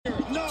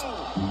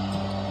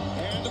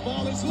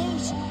is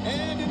loose,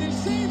 and it is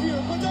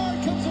Xavier.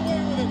 Bernard comes away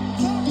with it.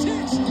 Top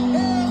ticks,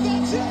 and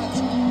that's it.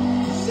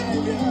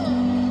 Xavier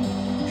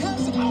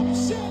has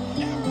upset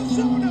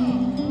Arizona.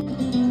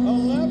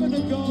 11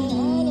 to go.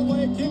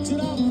 Holloway kicks it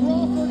out.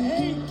 Crawford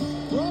 8.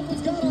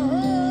 Crawford's got to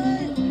hurry.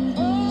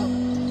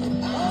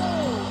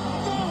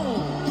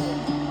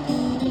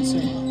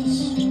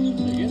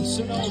 Against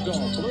Sonogo.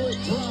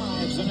 Blewett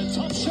drives, and a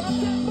tough shot.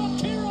 Then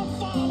Bakira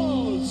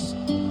follows.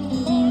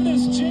 Oh, it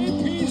is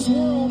JP's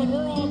world, and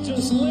we're all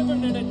just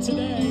living in it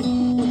today.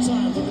 One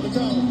time, look at the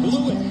crowd.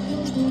 Blewett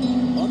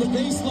on the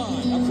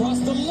baseline, across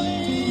the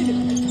lane,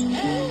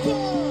 and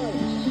good!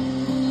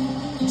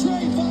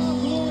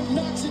 Trayvon Blewett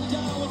knocks it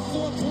down with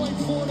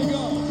 4.4 to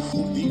go.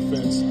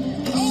 Defense.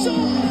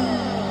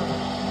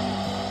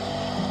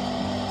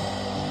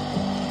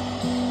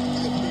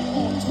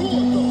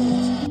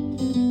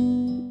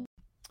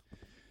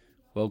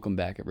 Welcome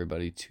back,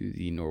 everybody, to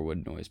the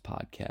Norwood Noise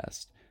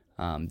Podcast.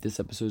 This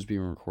episode is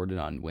being recorded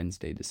on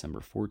Wednesday, December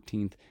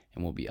 14th,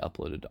 and will be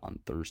uploaded on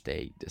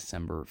Thursday,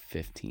 December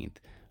 15th.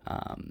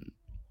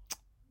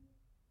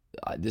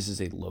 This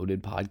is a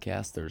loaded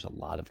podcast. There's a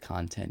lot of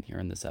content here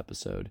in this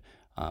episode.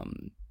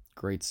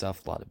 Great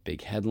stuff, a lot of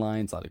big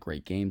headlines, a lot of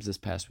great games this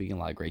past weekend,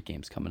 a lot of great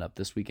games coming up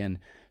this weekend.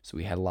 So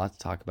we had a lot to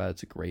talk about.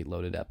 It's a great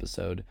loaded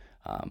episode.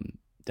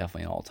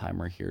 Definitely an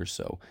all-timer here,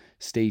 so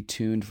stay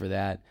tuned for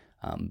that.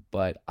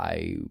 But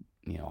I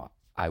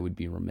would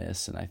be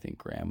remiss, and I think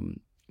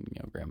Graham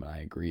and I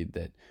agreed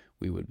that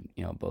we would,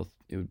 both,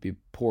 it would be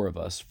poor of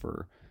us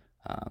for,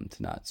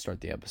 to not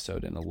start the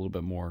episode in a little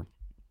bit more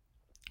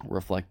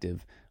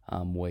reflective,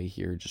 way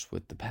here, just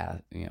with the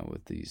past,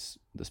 with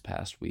this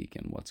past week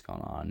and what's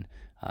gone on,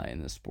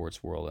 in the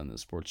sports world and the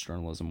sports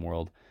journalism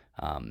world.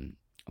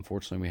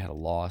 Unfortunately, we had a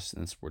loss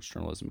in the sports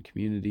journalism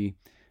community.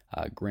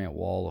 Grant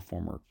Wahl, a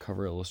former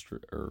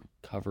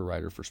cover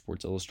writer for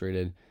Sports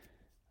Illustrated,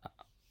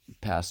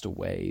 passed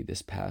away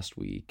this past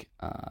week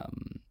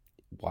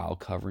while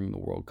covering the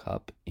World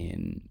Cup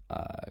in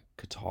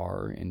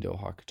Qatar, in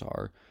Doha,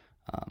 Qatar,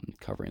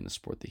 covering the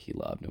sport that he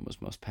loved and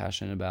was most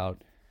passionate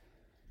about.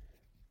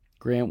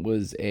 Grant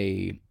was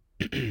a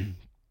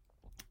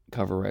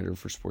cover writer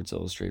for Sports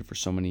Illustrated for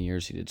so many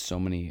years. He did so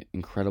many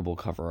incredible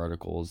cover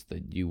articles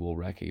that you will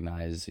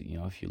recognize,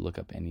 if you look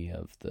up any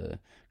of the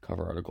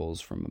cover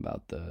articles from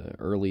about the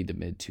early to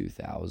mid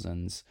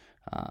 2000s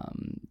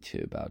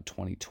to about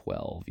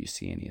 2012. You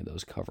see any of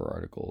those cover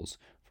articles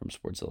from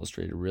Sports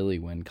Illustrated, really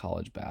when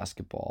college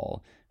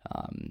basketball,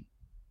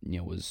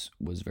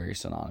 was very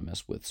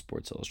synonymous with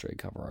Sports Illustrated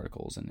cover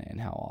articles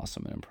and how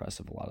awesome and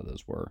impressive a lot of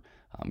those were.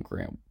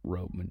 Grant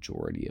wrote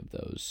majority of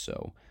those,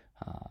 so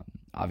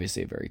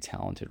obviously a very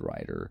talented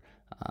writer,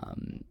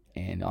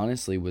 and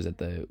honestly was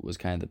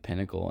kind of the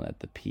pinnacle and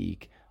at the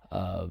peak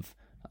of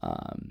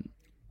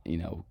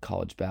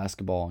college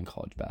basketball and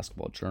college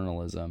basketball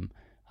journalism,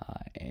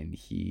 and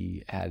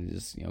he had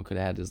his could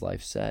have had his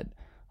life set,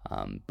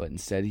 but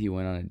instead he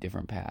went on a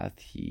different path.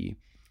 He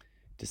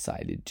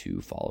decided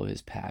to follow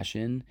his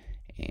passion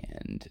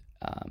and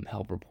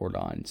help report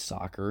on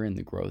soccer and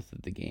the growth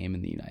of the game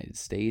in the United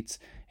States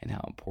and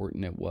how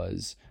important it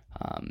was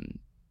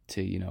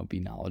to be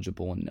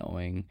knowledgeable and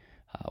knowing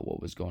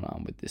what was going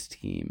on with this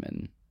team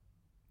and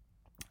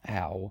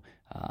how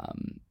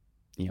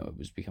it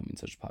was becoming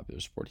such a popular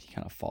sport. He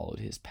kind of followed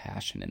his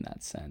passion in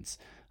that sense,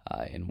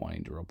 in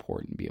wanting to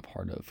report and be a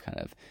part of kind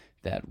of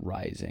that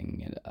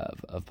rising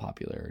of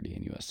popularity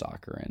in U.S.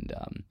 soccer.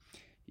 And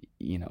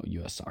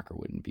U.S. soccer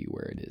wouldn't be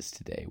where it is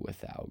today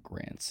without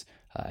Grant's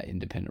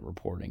independent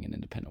reporting and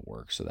independent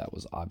work. So that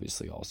was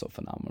obviously also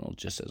phenomenal,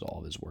 just as all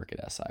of his work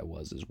at SI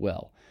was as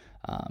well.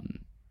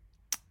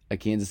 A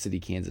Kansas City,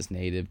 Kansas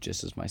native,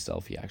 just as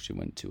myself. He actually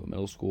went to a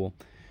middle school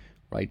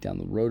right down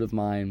the road of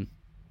mine.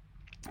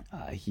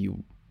 He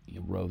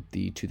wrote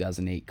the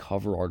 2008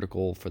 cover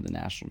article for the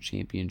national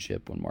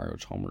championship when Mario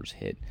Chalmers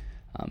hit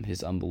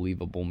his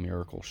unbelievable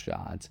miracle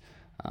shot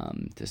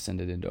to send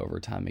it into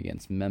overtime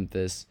against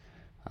Memphis.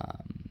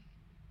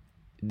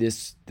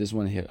 This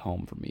one hit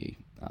home for me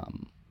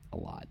a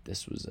lot.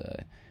 This was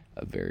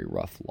a very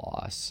rough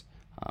loss.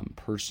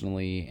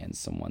 Personally, and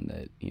someone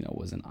that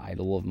was an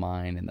idol of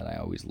mine and that I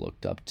always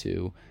looked up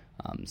to,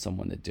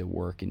 someone that did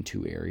work in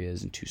two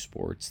areas and two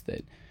sports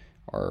that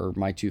are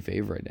my two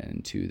favorite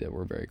and two that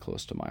were very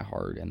close to my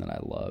heart and that I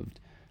loved.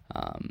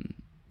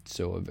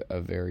 So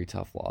a very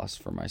tough loss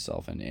for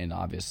myself and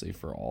obviously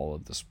for all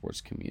of the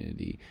sports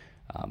community,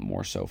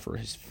 more so for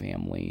his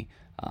family.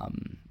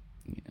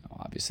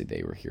 Obviously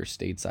they were here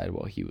stateside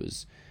while he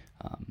was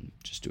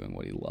just doing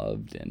what he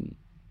loved and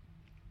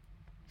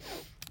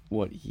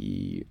what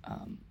he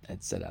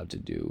had set out to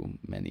do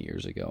many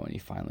years ago, and he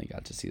finally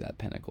got to see that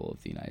pinnacle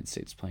of the United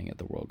States playing at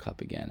the World Cup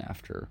again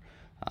after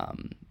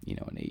an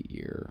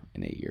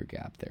 8-year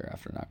gap there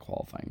after not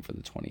qualifying for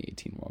the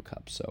 2018 World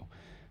Cup. So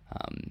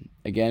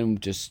again,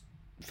 just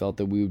felt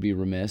that we would be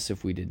remiss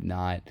if we did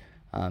not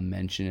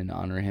mention and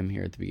honor him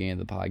here at the beginning of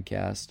the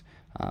podcast.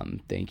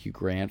 Thank you,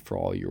 Grant, for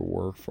all your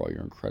work, for all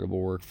your incredible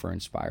work, for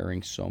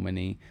inspiring so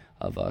many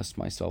of us,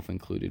 myself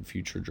included,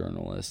 future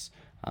journalists,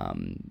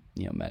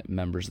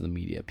 members of the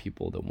media,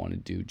 people that want to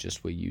do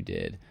just what you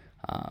did,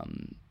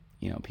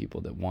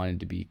 people that wanted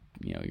to be,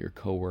 your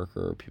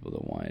coworker, people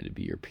that wanted to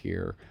be your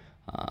peer,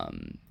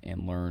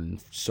 and learn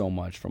so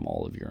much from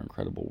all of your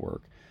incredible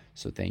work.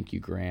 So thank you,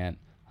 Grant.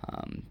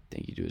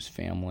 Thank you to his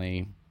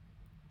family.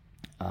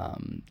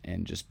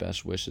 And just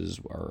best wishes,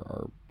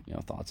 our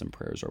thoughts and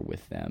prayers are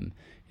with them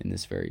in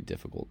this very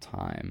difficult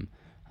time.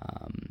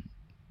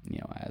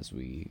 As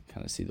we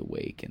kind of see the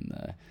wake and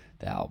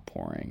the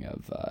outpouring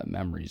of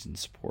memories and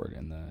support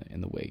in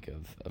the wake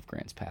of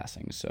Grant's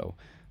passing. So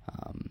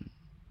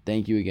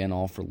thank you again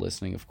all for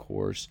listening, of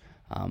course.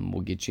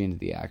 We'll get you into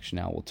the action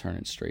now. We'll turn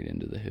it straight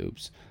into the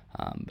hoops.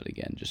 But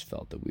again, just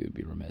felt that we would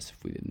be remiss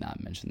if we did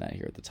not mention that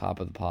here at the top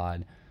of the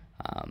pod.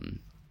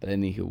 But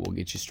anywho, we'll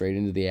get you straight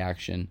into the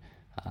action.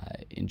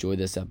 Enjoy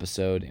this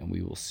episode, and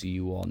we will see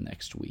you all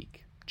next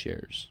week.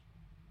 Cheers.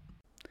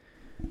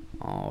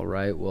 All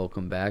right,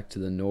 welcome back to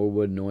the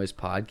Norwood Noise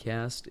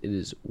Podcast. It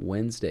is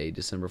Wednesday,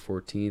 December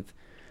 14th.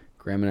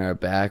 Graham and I are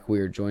back. We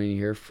are joining you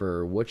here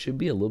for what should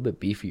be a little bit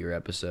beefier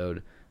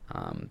episode.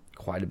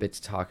 Quite a bit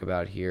to talk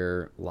about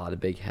here. A lot of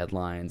big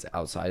headlines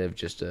outside of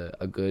just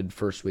a good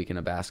first weekend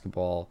of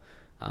basketball.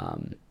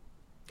 Kind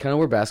of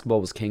where basketball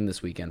was king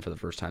this weekend for the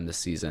first time this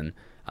season.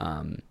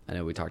 I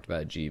know we talked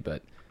about it,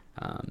 but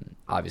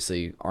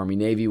obviously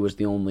Army-Navy was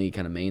the only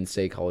kind of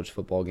mainstay college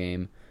football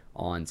game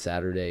on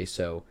Saturday,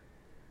 so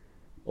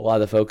a lot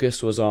of the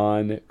focus was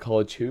on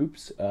college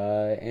hoops,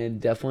 and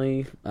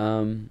definitely,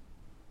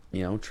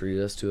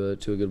 treated us to a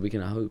good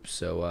weekend of hoops.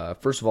 So,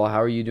 first of all,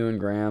 how are you doing,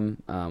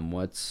 Graham?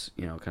 What's,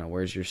 kind of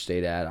where's your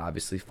state at?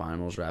 Obviously,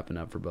 finals wrapping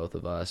up for both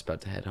of us,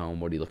 about to head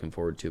home. What are you looking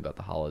forward to about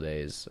the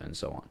holidays and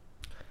so on?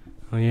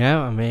 Well, yeah,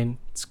 I mean,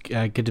 it's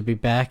good to be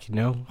back,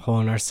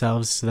 holding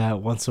ourselves to that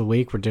once a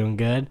week. We're doing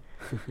good.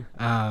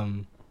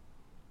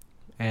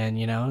 And,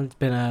 it's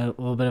been a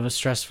little bit of a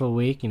stressful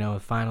week,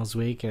 with finals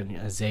week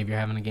and Xavier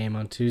having a game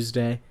on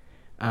Tuesday.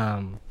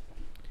 But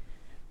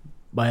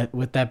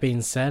with that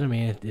being said, I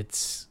mean,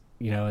 it's,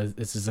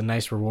 this is a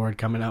nice reward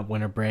coming up,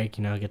 winter break,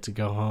 get to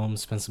go home,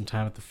 spend some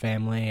time with the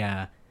family,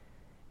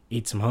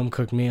 eat some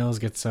home-cooked meals,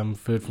 get some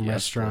food from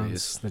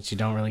restaurants that you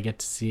don't really get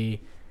to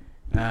see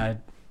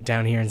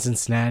down here in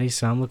Cincinnati.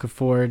 So I'm looking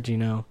forward,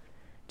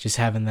 just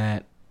having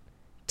that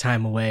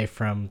time away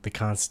from the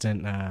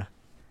constant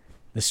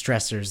the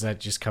stressors that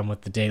just come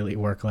with the daily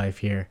work life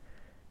here.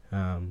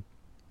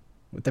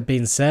 With that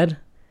being said,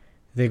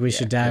 I think we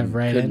should dive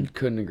right in.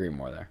 Couldn't agree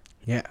more there.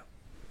 Yeah.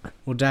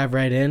 We'll dive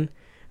right in.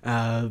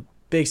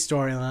 Big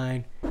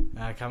storyline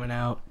coming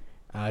out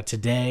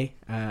today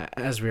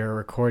as we are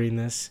recording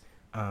this.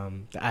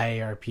 The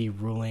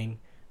IARP ruling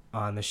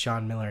on the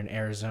Sean Miller in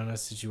Arizona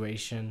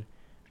situation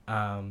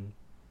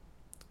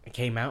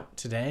came out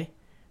today.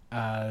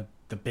 The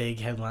big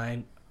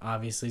headline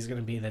obviously is going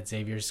to be that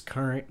Xavier's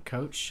current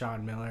coach,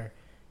 Sean Miller,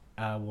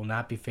 will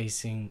not be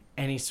facing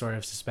any sort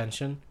of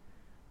suspension.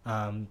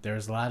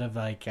 There's a lot of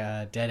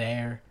dead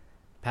air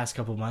past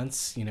couple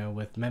months,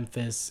 with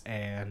Memphis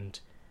and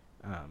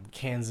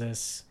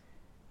Kansas,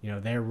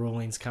 their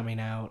rulings coming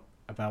out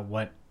about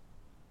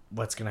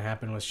what's going to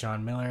happen with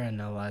Sean Miller. And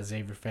a lot of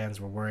Xavier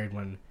fans were worried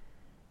when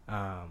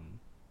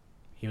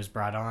he was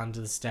brought on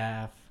to the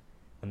staff.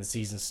 When the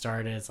season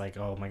started, it's like,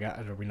 oh my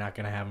God, are we not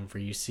going to have him for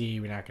UC?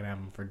 We're not going to have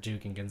him for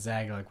Duke and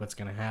Gonzaga? What's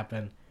going to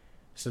happen?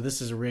 So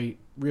this is a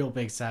real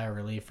big sigh of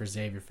relief for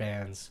Xavier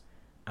fans,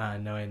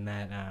 knowing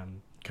that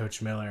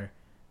Coach Miller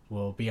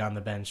will be on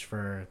the bench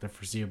for the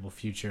foreseeable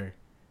future.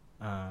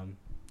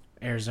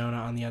 Arizona,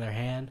 on the other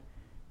hand,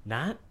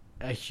 not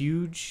a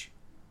huge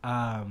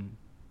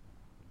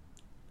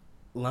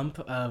lump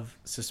of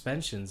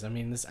suspensions. I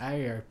mean, this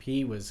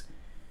IARP was...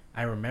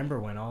 I remember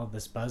when all of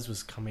this buzz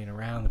was coming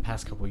around the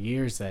past couple of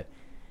years that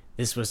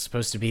this was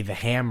supposed to be the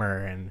hammer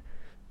and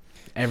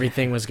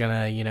everything was going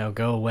to,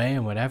 go away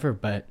and whatever.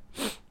 But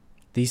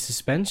these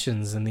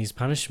suspensions and these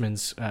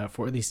punishments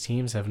for these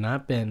teams have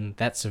not been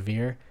that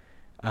severe.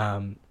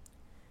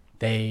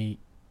 They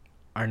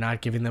are not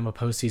giving them a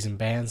postseason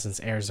ban since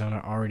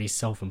Arizona already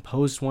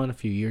self-imposed one a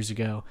few years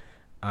ago.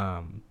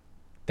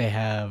 They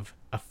have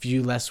a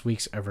few less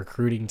weeks of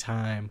recruiting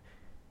time.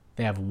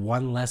 They have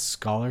one less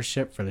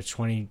scholarship for the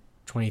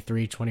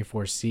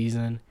 2023-24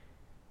 season,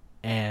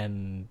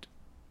 and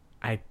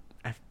I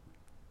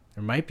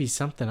there might be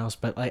something else,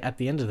 but at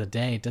the end of the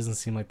day, it doesn't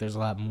seem like there's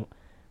a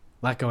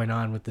lot going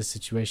on with this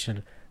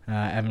situation.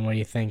 Evan, what do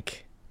you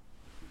think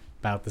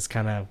about this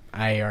kind of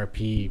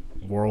IARP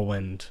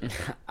whirlwind?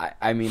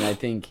 I mean, I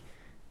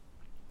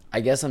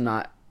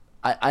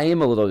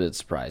am a little bit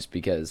surprised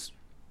because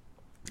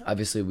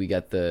obviously we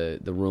got the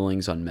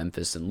rulings on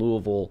Memphis and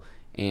Louisville.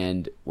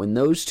 And when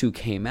those two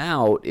came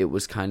out, it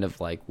was kind of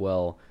like,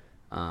 well,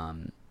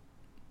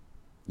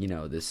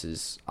 this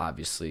is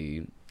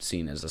obviously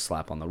seen as a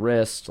slap on the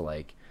wrist.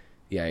 Like,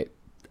 the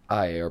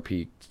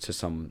IARP to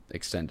some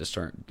extent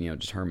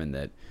determined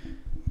that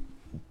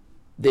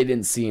they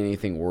didn't see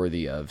anything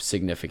worthy of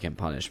significant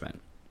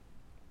punishment,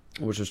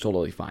 which was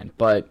totally fine.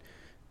 But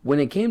when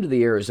it came to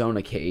the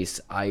Arizona case,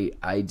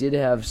 I did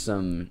have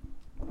some,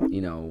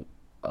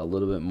 a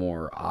little bit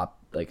more I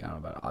don't know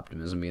about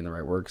optimism being the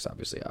right word, because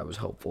obviously I was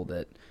hopeful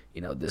that,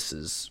 this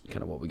is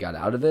kind of what we got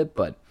out of it,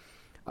 but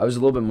I was a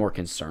little bit more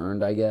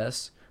concerned, I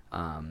guess,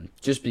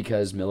 just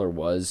because Miller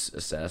was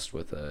assessed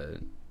with a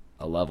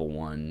level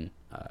 1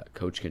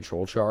 coach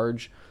control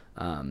charge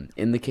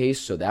in the case.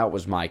 So that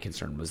was my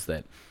concern, was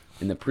that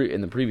in the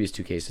previous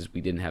 2 cases, we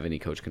didn't have any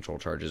coach control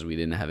charges. We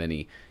didn't have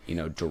any,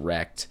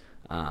 direct,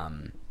 I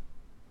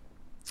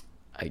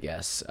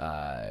guess,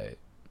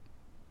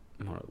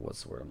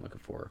 what's the word I'm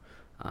looking for?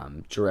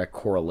 Direct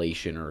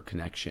correlation or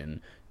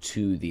connection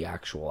to the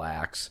actual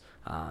acts,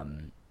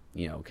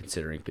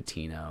 considering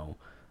Patino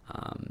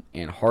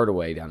and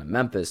Hardaway down in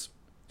Memphis.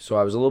 So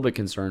I was a little bit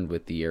concerned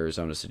with the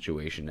Arizona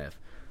situation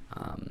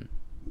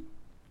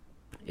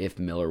if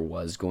Miller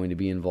was going to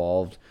be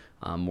involved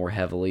more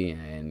heavily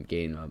and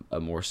gain a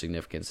more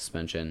significant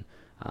suspension,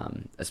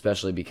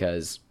 especially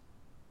because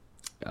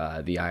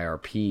the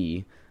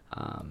IRP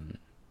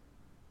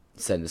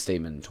said in a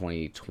statement in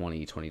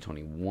 2020,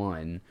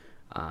 2021,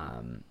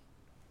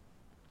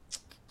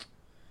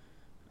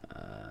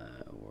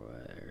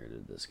 where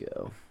did this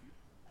go?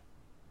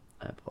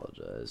 I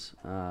apologize.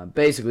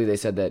 Basically, they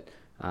said that,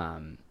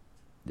 I'm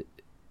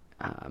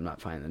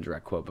not finding the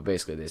direct quote, but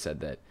basically they said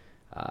that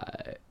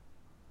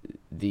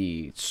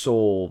the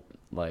sole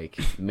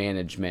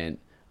management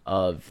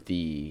of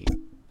the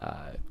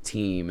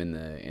team and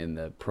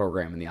the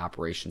program and the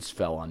operations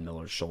fell on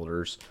Miller's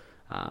shoulders,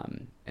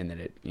 and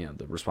that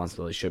the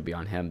responsibility should be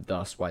on him.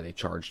 Thus, why they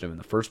charged him in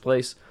the first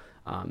place.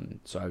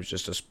 So I was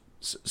just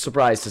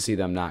surprised to see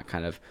them not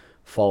kind of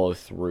follow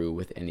through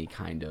with any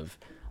kind of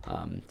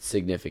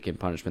significant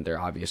punishment.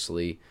 They're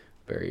obviously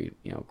very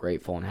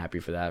grateful and happy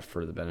for that,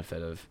 for the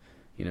benefit of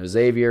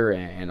Xavier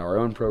and our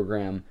own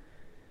program.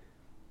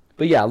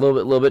 But yeah, a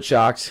little bit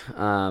shocked.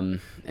 And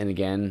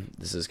again,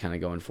 this is kind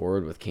of going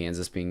forward with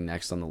Kansas being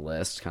next on the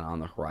list, kind of on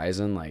the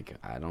horizon. I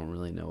don't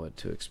really know what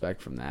to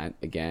expect from that.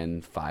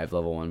 Again, 5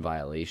 level 1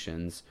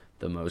 violations,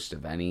 the most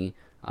of any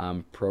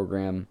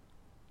program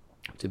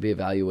to be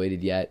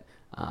evaluated yet.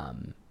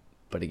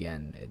 But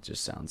again, it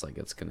just sounds like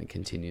it's going to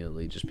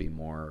continually just be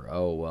more,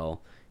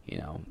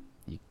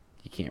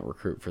 you can't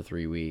recruit for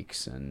 3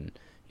 weeks, and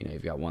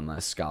you've got one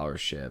less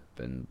scholarship,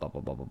 and blah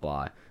blah blah blah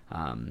blah.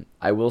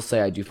 I will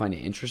say I do find it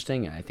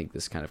interesting, and I think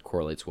this kind of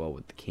correlates well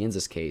with the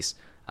Kansas case.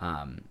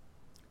 The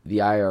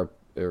IARP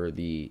or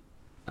the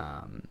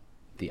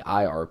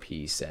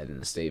IRP said in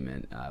a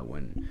statement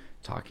when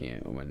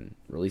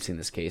releasing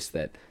this case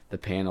that the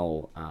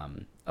panel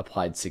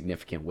applied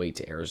significant weight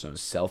to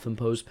Arizona's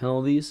self-imposed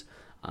penalties,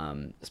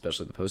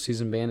 especially the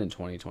postseason ban in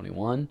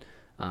 2021.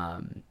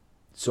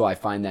 So I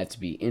find that to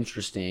be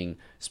interesting,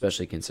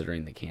 especially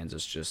considering that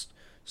Kansas just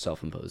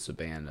self-imposed a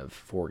ban of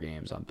 4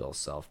 games on Bill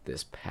Self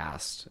this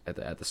past at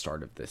the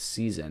start of this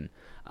season.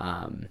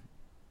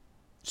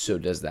 So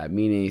does that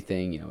mean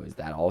anything? Is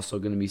that also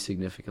going to be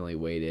significantly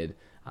weighted?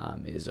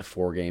 Is a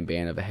 4-game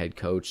ban of a head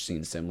coach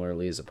seen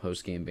similarly as a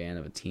post-game ban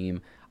of a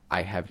team?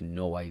 I have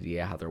no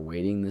idea how they're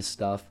weighting this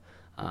stuff.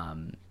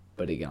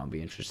 But again, I'll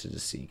be interested to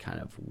see kind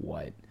of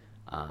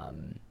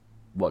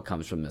what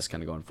comes from this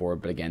kind of going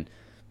forward. But again,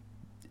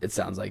 it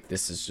sounds like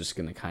this is just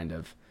going to kind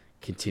of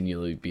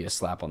continually be a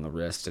slap on the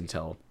wrist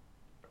until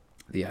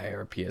the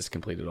IRP has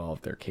completed all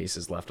of their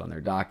cases left on their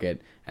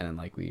docket. And then,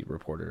 like we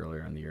reported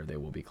earlier in the year, they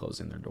will be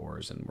closing their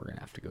doors, and we're going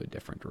to have to go a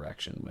different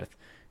direction with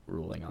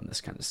ruling on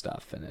this kind of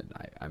stuff. And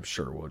I'm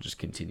sure we'll just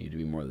continue to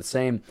be more of the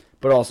same.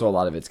 But also a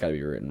lot of it's got to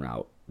be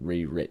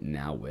rewritten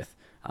now with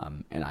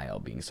NIL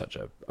being such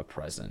a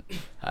present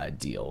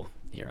deal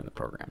here in the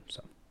program.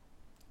 So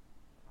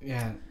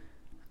yeah,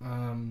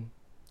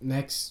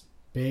 next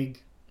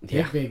big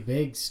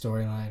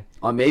storyline.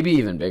 Maybe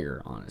even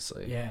bigger,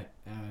 honestly. Yeah,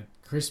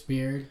 Chris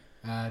Beard,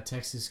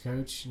 Texas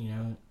coach.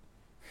 One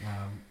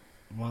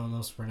of the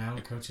most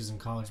renowned coaches in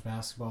college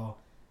basketball.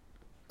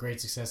 Great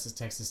success at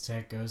Texas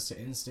Tech. Goes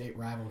to in-state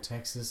rival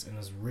Texas and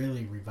has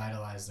really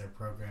revitalized their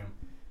program.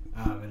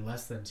 In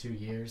less than 2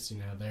 years,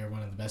 they're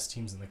one of the best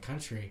teams in the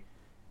country.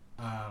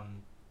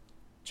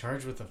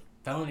 Charged with a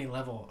felony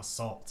level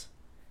assault.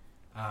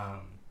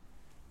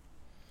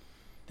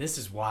 This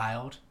is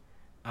wild.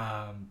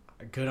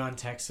 Good on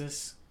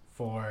Texas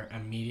for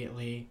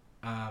immediately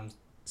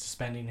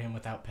suspending him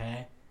without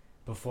pay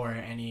before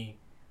any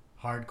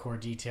hardcore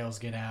details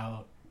get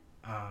out,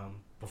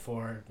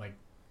 before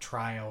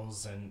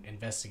trials and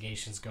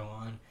investigations go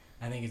on.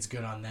 I think it's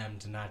good on them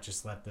to not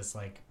just let this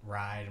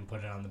ride and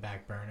put it on the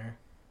back burner.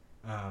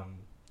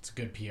 It's a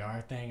good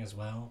PR thing as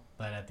well,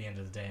 but at the end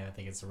of the day, I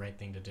think it's the right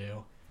thing to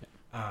do.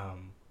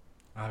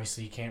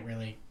 Obviously, you can't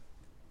really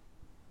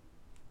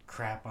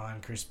crap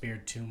on Chris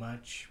Beard too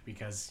much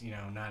because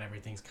not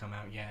everything's come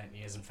out yet.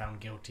 He hasn't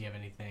found guilty of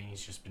anything.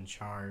 He's just been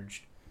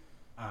charged.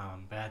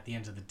 But at the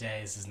end of the day,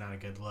 this is not a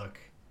good look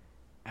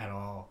at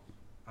all.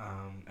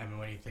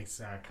 What do you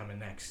think's coming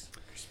next,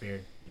 Chris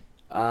Beard?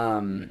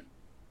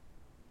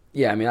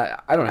 Yeah,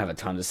 I don't have a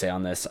ton to say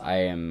on this. I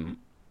am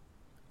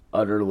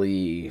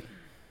utterly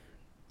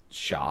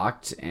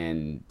shocked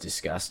and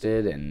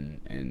disgusted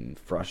and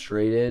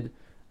frustrated.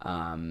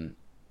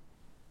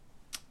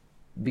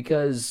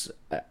 Because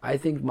I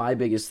think my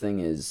biggest thing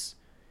is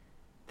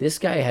this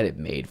guy had it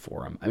made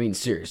for him. I mean,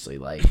 seriously,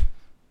 like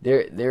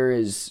there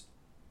is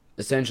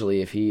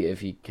essentially if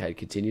he had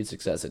continued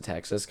success at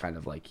Texas, kind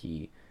of like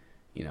it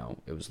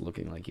was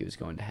looking like he was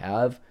going to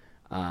have.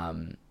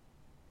 I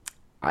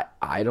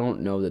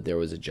don't know that there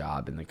was a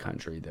job in the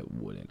country that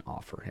wouldn't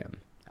offer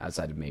him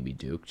outside of maybe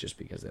Duke, just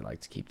because they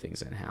like to keep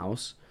things in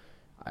house.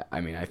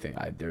 I mean, I think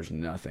there's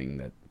nothing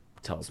that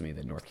tells me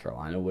that North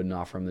Carolina wouldn't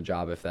offer him the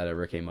job if that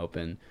ever came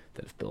open,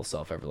 that if Bill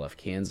Self ever left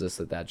Kansas,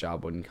 that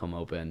job wouldn't come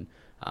open.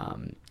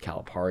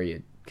 Calipari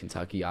at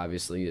Kentucky,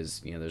 obviously,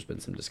 there's been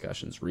some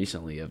discussions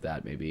recently of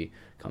that maybe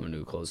coming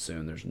to a close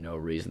soon. There's no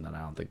reason that I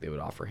don't think they would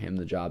offer him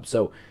the job.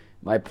 So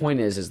my point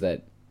is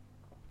that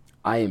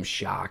I am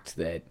shocked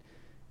that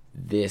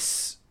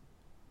this,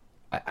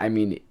 I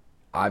mean,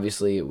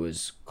 obviously it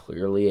was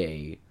clearly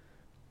a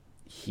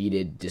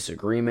heated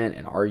disagreement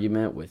and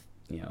argument with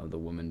the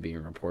woman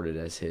being reported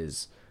as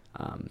his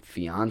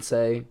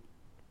fiance,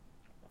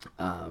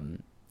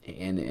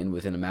 and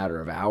within a matter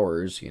of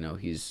hours,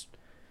 he's,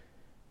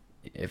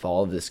 if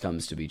all of this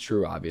comes to be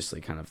true,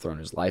 obviously kind of thrown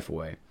his life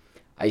away.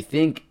 I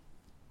think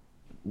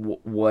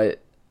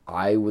what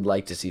I would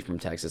like to see from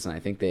Texas, and I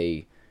think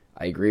I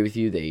agree with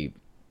you, they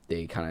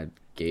kind of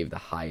gave the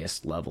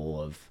highest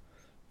level of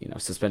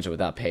suspension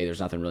without pay.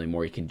 There's nothing really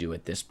more you can do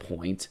at this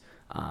point.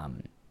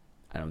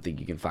 I don't think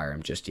you can fire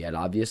him just yet,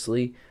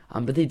 obviously.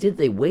 But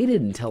they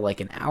waited until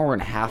like an hour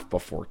and a half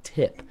before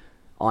tip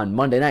on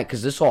Monday night,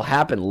 because this all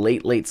happened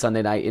late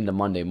Sunday night into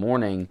Monday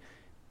morning.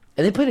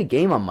 And they played a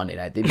game on Monday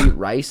night. They beat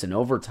Rice in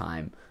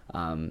overtime.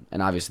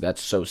 And obviously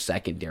that's so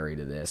secondary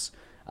to this.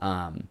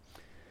 But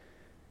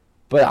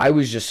I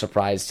was just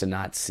surprised to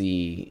not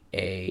see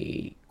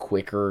a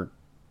quicker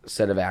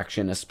set of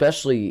action,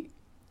 especially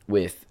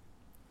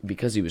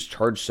because he was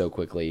charged so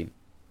quickly.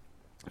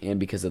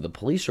 And because of the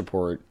police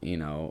report,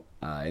 in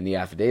the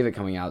affidavit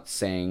coming out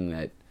saying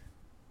that,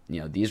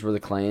 these were the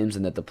claims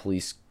and that the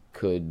police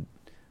could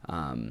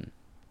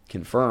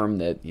confirm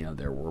that,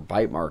 there were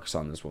bite marks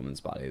on this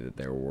woman's body, that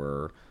there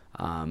were,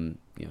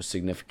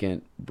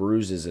 significant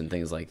bruises and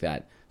things like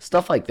that.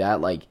 Stuff like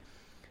that,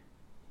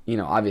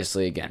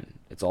 obviously, again,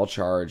 it's all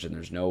charged and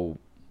there's no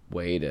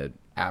way to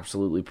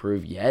absolutely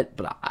prove yet.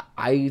 But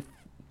I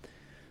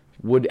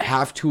would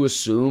have to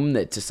assume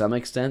that to some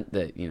extent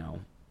that,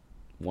 1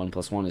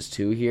 + 1 is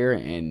 2 here,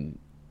 and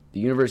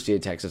the University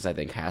of Texas, I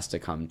think, has to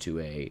come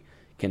to a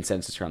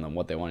consensus around on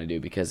what they want to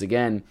do, because,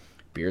 again,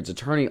 Beard's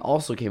attorney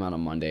also came out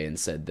on Monday and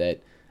said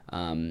that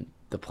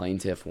the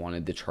plaintiff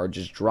wanted the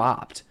charges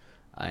dropped.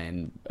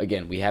 And,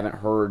 again, we haven't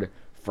heard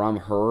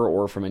from her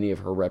or from any of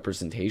her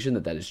representation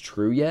that is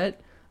true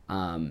yet.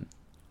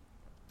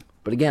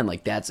 But, again,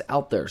 that's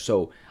out there.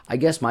 So I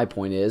guess my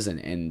point is,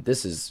 and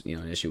this is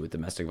an issue with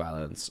domestic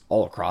violence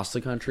all across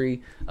the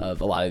country,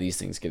 of a lot of these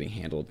things getting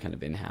handled kind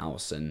of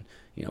in-house, and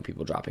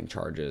people dropping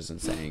charges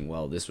and saying,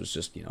 well, this was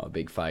just a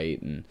big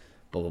fight and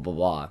blah, blah, blah,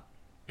 blah.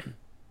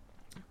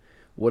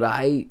 What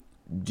I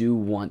do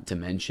want to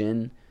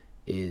mention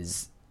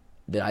is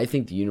that I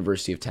think the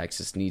University of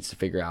Texas needs to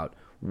figure out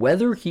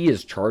whether he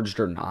is charged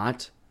or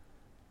not.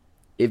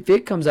 If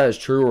it comes out as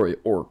true,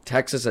 or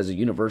Texas as a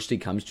university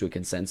comes to a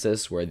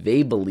consensus where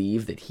they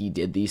believe that he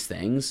did these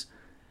things,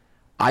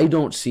 I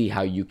don't see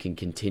how you can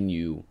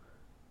continue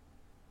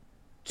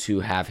to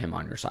have him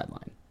on your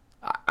sideline.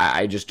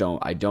 I just don't.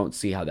 I don't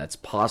see how that's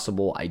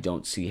possible. I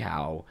don't see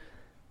how,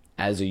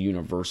 as a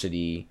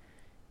university,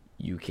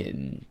 you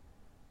can,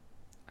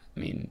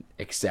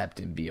 accept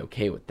and be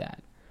okay with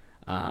that.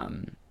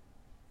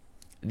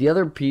 The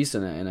other piece,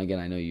 and again,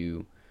 I know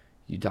you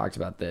talked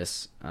about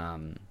this,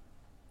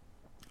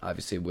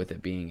 obviously with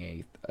it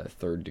being a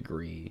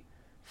third-degree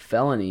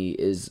felony,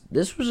 is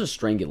this was a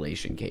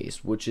strangulation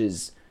case, which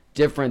is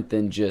different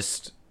than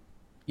just,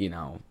 he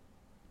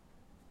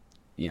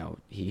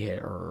hit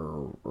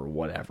her or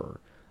whatever.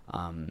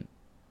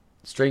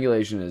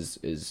 Strangulation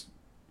is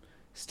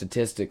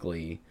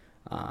statistically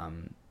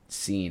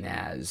seen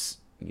as,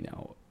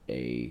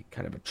 a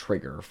kind of a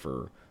trigger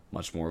for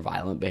much more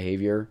violent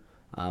behavior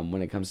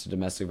when it comes to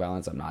domestic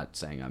violence. I'm not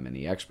saying I'm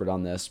any expert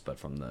on this, but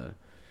from the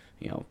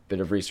bit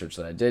of research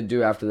that I did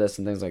do after this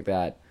and things like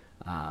that,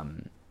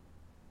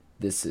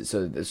 this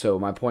is so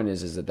my point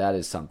is that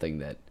is something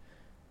that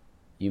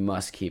you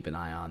must keep an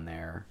eye on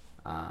there,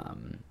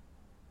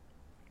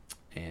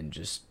 and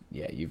just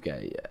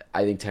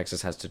I think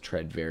Texas has to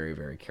tread very,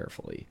 very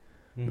carefully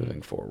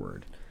moving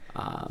forward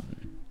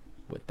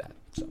with that.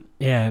 So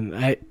and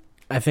I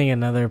think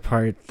another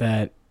part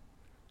that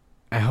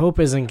I hope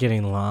isn't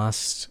getting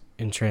lost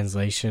in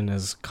translation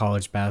as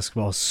college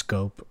basketball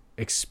scope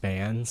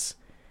expands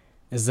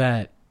is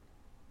that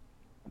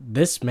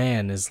this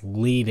man is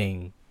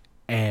leading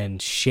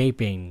and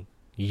shaping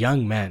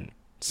young men,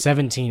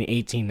 17,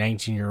 18,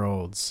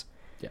 19-year-olds.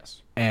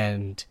 Yes.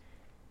 And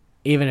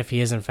even if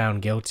he isn't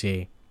found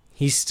guilty,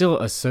 he's still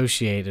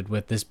associated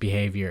with this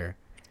behavior.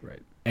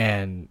 Right.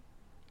 And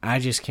I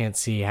just can't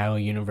see how a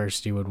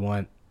university would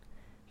want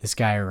this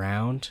guy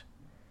around.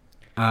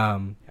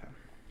 I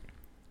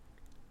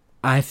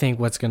think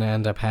what's going to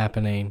end up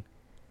happening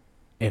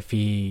if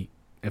the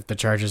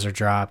charges are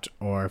dropped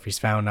or if he's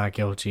found not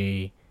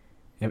guilty,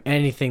 if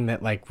anything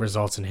that like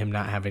results in him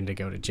not having to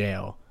go to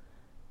jail,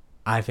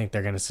 I think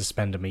they're going to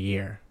suspend him a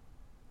year.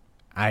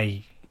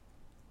 I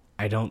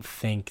don't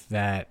think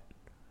that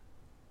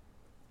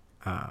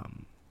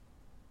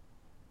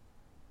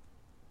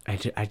I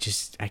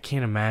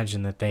can't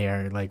imagine that they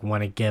are like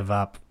want to give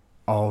up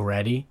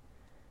already,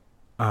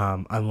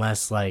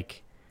 unless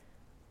like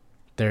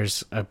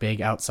there's a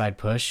big outside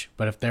push.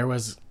 But if there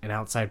was an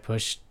outside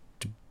push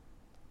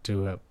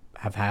to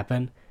have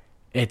happened,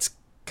 it's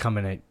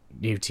coming at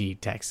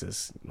UT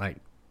Texas, like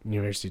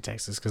University of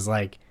Texas, because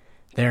like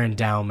their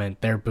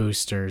endowment, their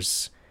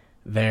boosters,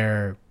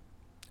 their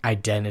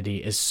identity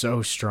is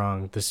so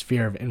strong. The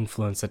sphere of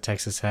influence that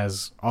Texas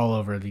has all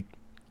over the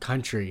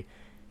country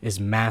is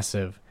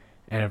massive,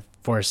 and if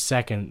for a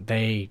second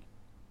they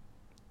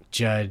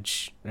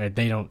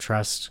don't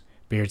trust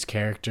Beard's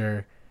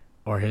character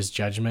or his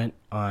judgment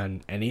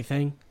on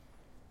anything,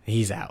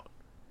 he's out.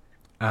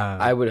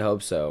 I would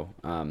hope so.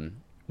 One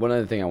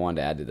other thing I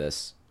wanted to add to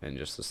this, and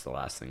just this is the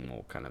last thing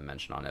we'll kind of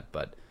mention on it,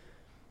 but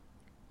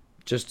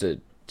just to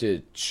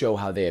show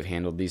how they have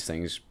handled these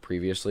things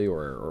previously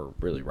or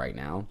really right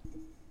now.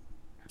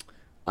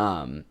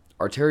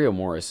 Arterio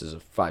Morris is a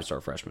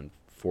 5-star freshman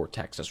for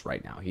Texas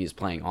right now. He's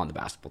playing on the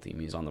basketball team.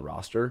 He's on the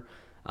roster.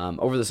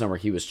 Over the summer,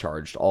 he was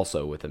charged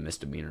also with a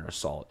misdemeanor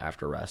assault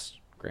after arrest.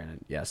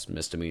 Granted, yes,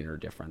 misdemeanor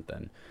different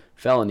than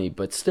felony,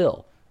 but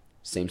still,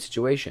 same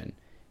situation.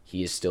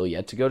 He is still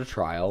yet to go to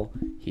trial.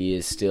 He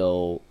is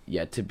still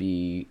yet to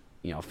be,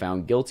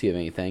 found guilty of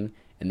anything,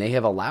 and they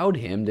have allowed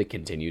him to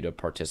continue to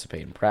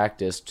participate in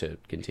practice, to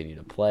continue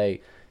to play,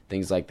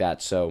 things like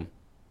that. So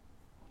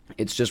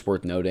it's just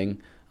worth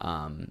noting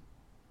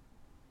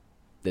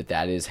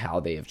that is how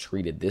they have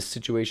treated this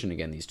situation.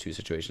 Again, these two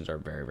situations are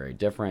very, very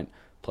different.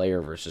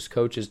 Player versus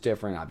coach is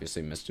different.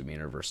 Obviously,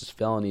 misdemeanor versus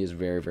felony is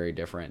very, very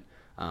different.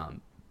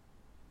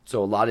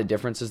 So a lot of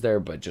differences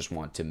there, but just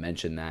want to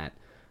mention that.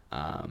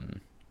 And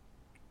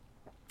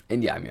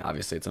yeah, I mean,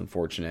 obviously it's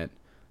unfortunate.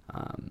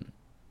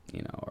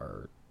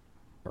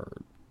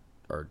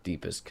 Our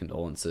deepest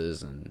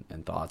condolences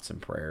and thoughts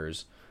and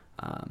prayers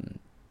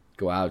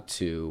go out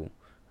to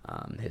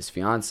his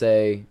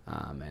fiance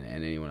and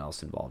anyone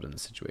else involved in the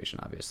situation,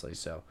 obviously.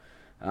 So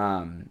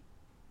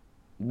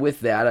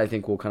with that, I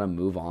think we'll kind of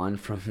move on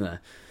from the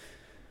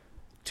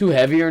two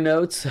heavier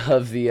notes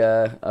of the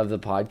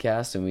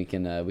podcast, and we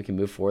can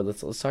move forward.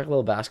 Let's talk a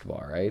little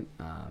basketball, right?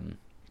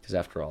 Because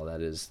after all, that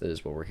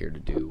is what we're here to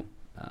do,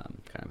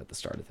 kind of at the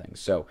start of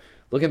things. So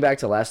looking back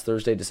to last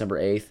Thursday,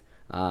 December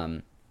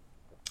 8th,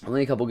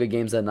 only a couple good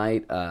games that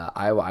night.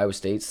 Iowa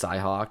State,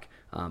 Cyhawk.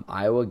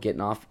 Iowa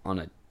getting off on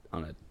a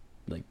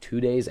like 2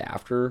 days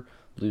after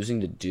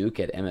losing to Duke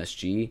at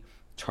MSG,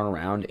 turn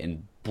around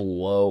and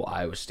blow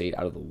Iowa State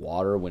out of the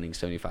water, winning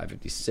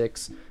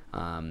 75-56.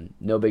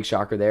 No big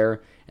shocker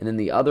there. And then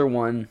the other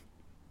one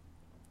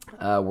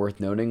worth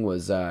noting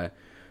was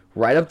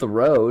right up the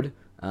road.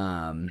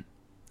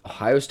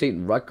 Ohio State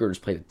and Rutgers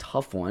played a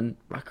tough one.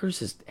 Rutgers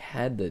has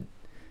had the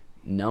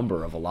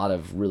number of a lot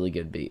of really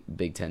good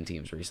Big Ten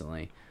teams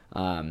recently.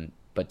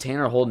 But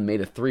Tanner Holden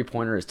made a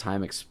three-pointer as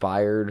time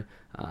expired,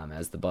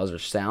 as the buzzer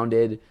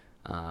sounded.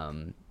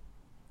 And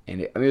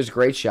it was a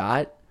great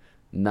shot.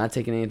 Not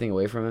taking anything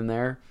away from him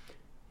there.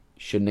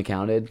 Shouldn't have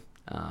counted.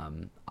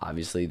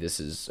 Obviously, this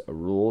is a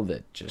rule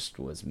that just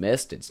was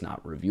missed. It's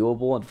not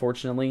reviewable,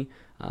 unfortunately.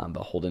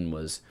 But Holden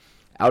was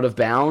out of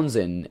bounds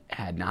and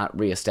had not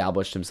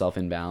reestablished himself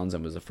in bounds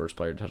and was the first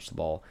player to touch the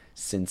ball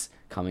since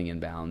coming in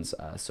bounds.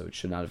 So it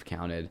should not have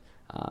counted.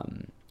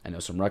 I know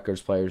some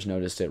Rutgers players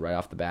noticed it right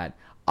off the bat.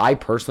 I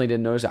personally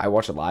didn't notice it. I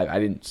watched it live. I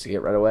didn't see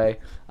it right away.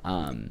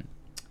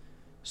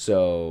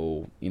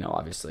 So,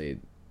 obviously,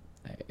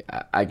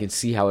 I can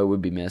see how it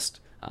would be missed.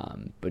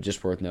 But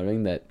just worth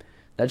noting that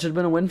should have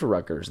been a win for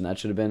Rutgers, and that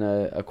should have been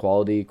a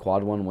quality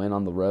quad one win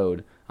on the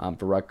road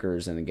for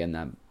Rutgers. And again,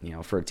 that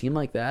for a team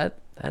like that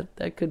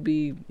could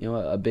be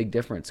a big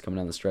difference coming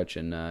down the stretch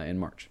in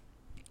March.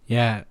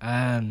 Yeah,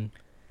 I'm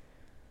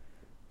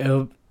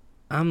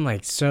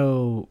like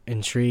so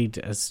intrigued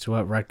as to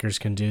what Rutgers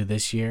can do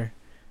this year.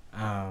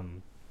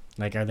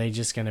 Like, are they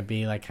just gonna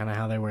be like kind of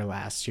how they were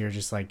last year,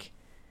 just like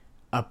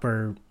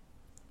upper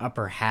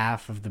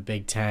half of the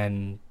Big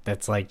Ten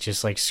that's like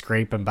just like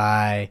scraping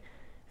by,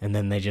 and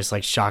then they just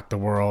like shock the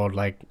world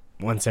like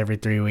once every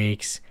 3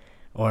 weeks,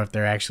 or if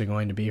they're actually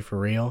going to be for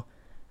real.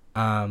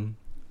 Well,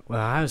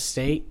 Ohio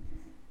State,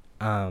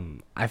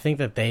 I think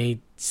that they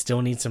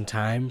still need some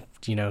time,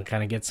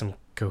 kind of get some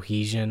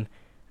cohesion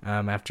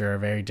after a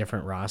very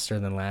different roster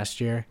than last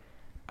year.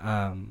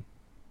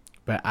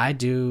 But I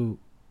do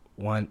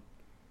want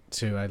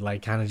to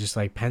kind of just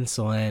like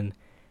pencil in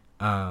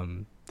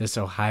this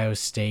Ohio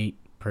State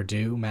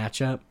Purdue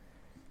matchup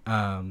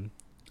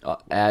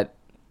at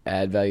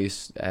Value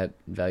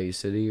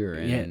City or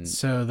in... Yeah,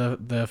 so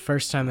the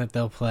first time that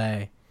they'll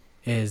play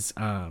is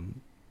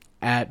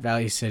at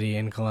Valley City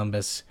in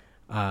Columbus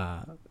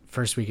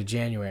first week of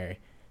January.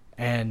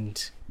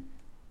 And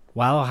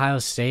while Ohio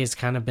State's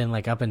kind of been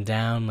like up and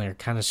down, they're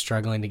kind of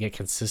struggling to get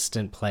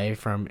consistent play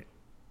from,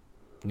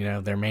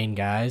 their main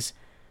guys.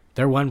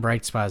 Their one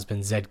bright spot has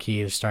been Zed Key,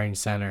 their starting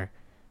center.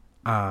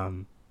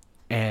 And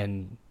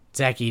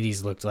Zach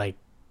Edey's looked like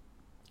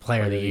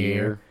player of the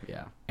year.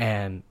 Yeah.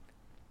 And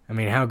I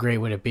mean, how great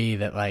would it be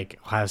that like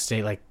Ohio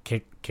State like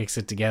kicks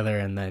it together,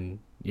 and then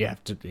you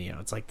have to,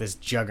 it's like this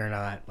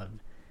juggernaut of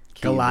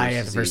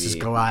Goliath versus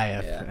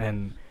Goliath. Yeah.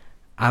 And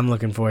I'm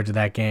looking forward to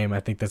that game.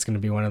 I think that's going to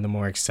be one of the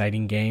more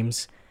exciting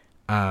games.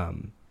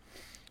 Mostly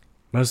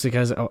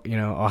because,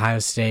 Ohio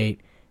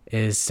State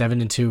is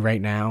 7-2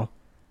 right now.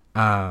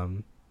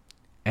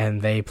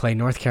 And they play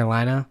North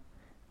Carolina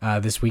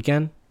this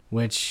weekend,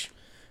 which...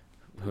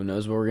 Who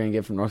knows what we're going to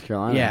get from North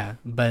Carolina? Yeah,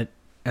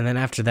 and then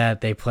after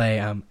that, they play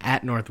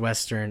at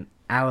Northwestern,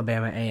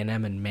 Alabama,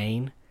 A&M, and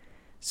Maine.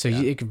 So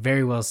you could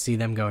very well see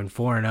them going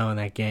 4-0 in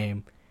that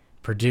game.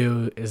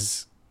 Purdue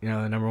is, the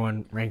number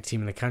one ranked team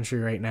in the country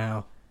right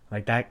now.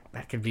 Like that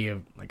could be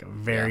a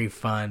very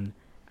fun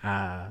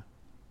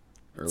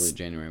early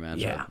January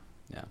matchup.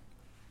 Yeah.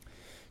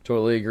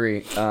 Totally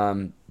agree.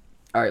 All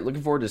right,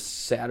 looking forward to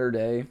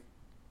Saturday.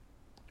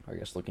 I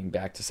guess looking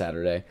back to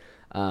Saturday.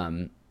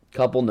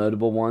 Couple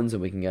notable ones,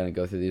 and we can kind of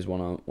go through these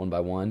one by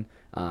one.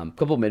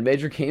 Couple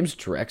mid-major games.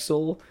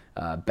 Drexel,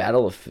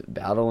 battle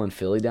in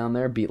Philly down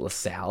there, beat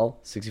LaSalle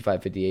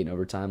 65-58 in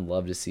overtime.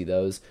 Love to see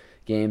those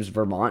games.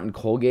 Vermont and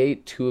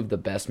Colgate, two of the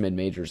best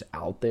mid-majors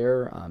out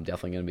there.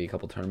 Definitely going to be a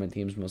couple tournament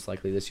teams most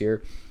likely this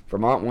year.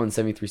 Vermont won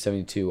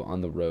 73-72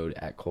 on the road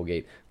at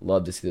Colgate.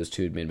 Love to see those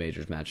two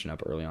mid-majors matching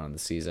up early on in the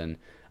season.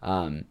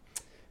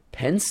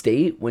 Penn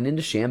State went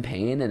into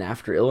Champaign, and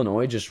after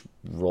Illinois just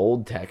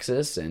rolled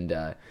Texas, and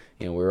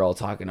we were all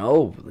talking,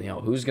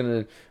 who's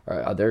gonna?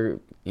 Are there?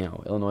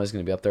 Illinois is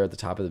gonna be up there at the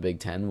top of the Big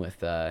Ten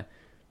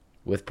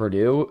with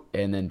Purdue,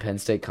 and then Penn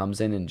State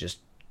comes in and just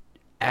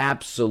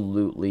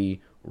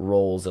absolutely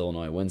rolls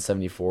Illinois, wins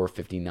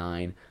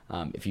 74-59.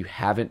 If you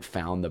haven't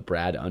found the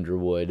Brad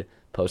Underwood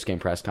post-game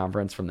press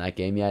conference from that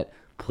game yet,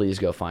 please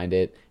go find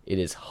it. It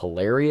is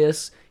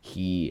hilarious.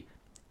 He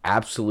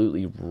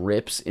absolutely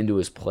rips into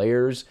his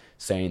players,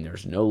 saying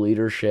there's no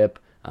leadership.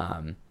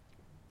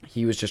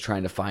 He was just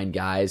trying to find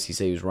guys. He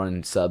said he was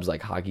running subs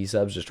like hockey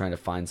subs, just trying to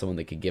find someone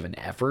that could give an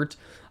effort.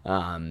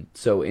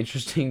 So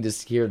interesting to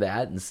hear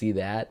that and see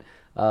that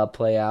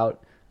play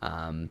out.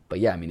 But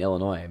yeah,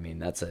 Illinois,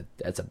 that's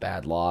a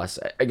bad loss.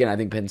 Again, I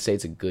think Penn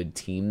State's a good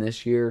team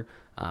this year,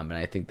 and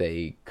I think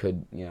they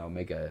could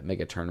make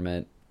a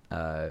tournament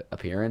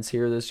appearance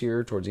here this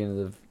year towards the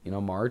end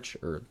of March,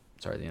 or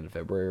the end of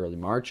February, early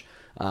March.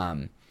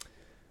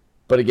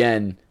 But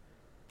again,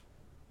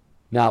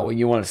 not what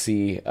you want to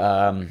see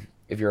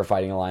if you're a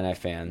Fighting Illini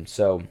fan.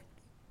 So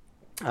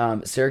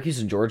Syracuse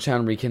and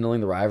Georgetown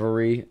rekindling the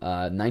rivalry.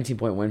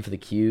 19-point win for the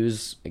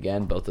Qs.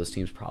 Again, both those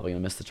teams probably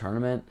going to miss the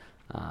tournament,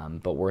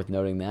 but worth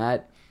noting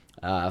that.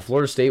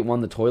 Florida State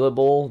won the Toilet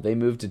Bowl. They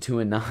moved to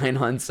 2-9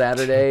 on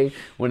Saturday,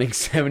 winning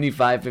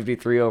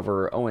 75-53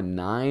 over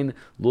 0-9.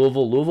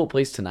 Louisville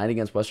plays tonight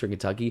against Western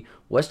Kentucky.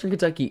 Western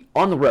Kentucky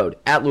on the road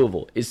at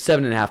Louisville is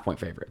 7.5-point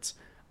favorites.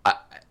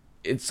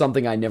 It's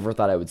something I never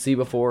thought I would see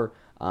before.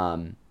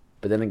 But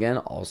then again,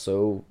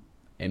 also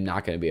am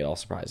not going to be at all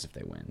surprised if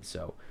they win.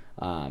 So,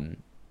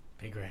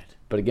 Big Red.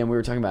 But again, we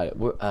were talking about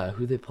it.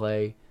 Who they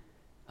play?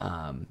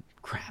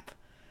 Crap.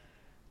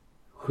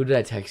 Who did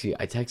I text you?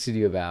 I texted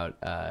you about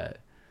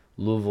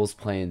Louisville's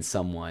playing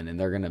someone, and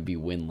they're going to be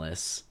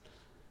winless.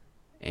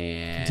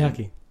 And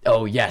Kentucky.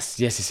 Oh, yes.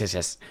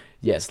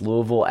 Yes,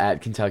 Louisville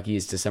at Kentucky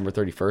is December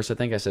 31st, I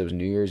think. I said it was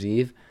New Year's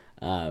Eve.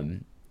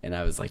 And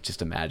I was like,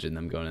 just imagine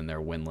them going in there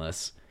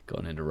winless,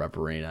 going into Rupp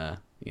Arena,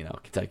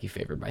 Kentucky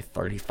favored by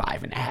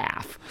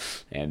 35.5,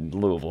 and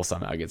Louisville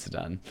somehow gets it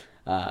done.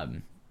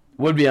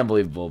 Would be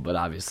unbelievable, but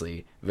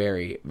obviously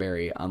very,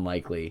 very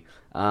unlikely.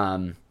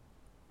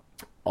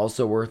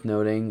 Also worth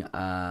noting,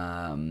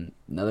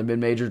 another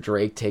mid-major,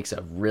 Drake takes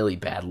a really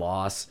bad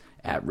loss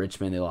at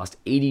Richmond. They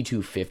lost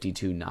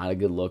 82-52, not a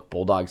good look.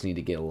 Bulldogs need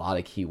to get a lot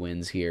of key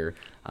wins here,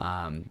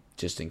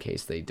 just in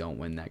case they don't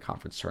win that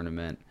conference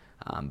tournament.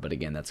 But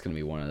again, that's going to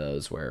be one of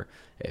those where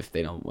if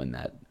they don't win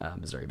that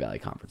Missouri Valley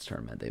Conference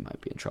tournament, they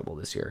might be in trouble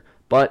this year.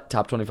 But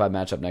top 25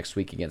 matchup next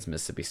week against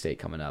Mississippi State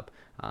coming up.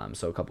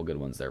 So a couple good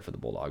ones there for the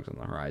Bulldogs on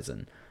the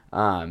horizon.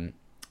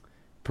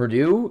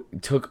 Purdue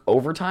took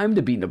overtime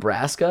to beat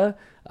Nebraska.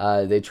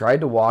 They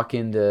tried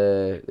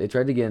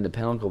to get into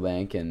Pinnacle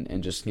Bank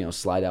and just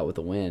slide out with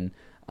a win.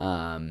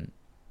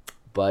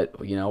 But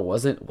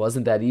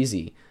wasn't that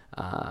easy.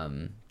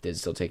 Did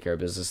still take care of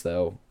business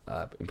though,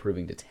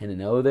 improving to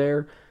 10-0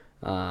 there.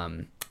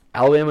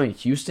 Alabama and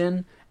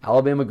Houston.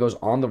 Alabama goes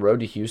on the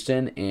road to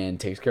Houston and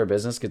takes care of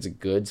business, gets a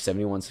good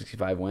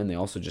 71-65 win. They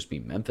also just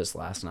beat Memphis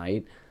last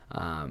night.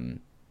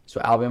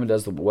 So Alabama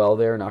does well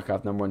there, knock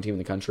off number one team in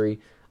the country.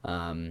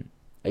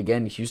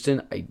 Again,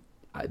 Houston,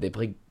 they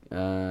play.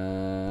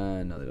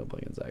 No, they don't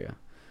play Gonzaga.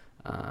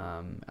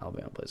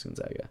 Alabama plays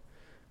Gonzaga.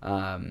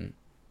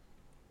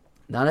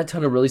 not a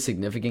ton of really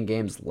significant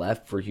games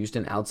left for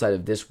Houston outside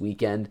of this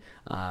weekend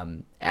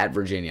at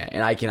Virginia,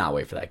 and I cannot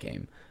wait for that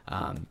game.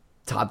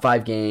 Top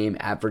 5 game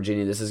at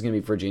Virginia. This is going to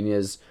be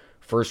Virginia's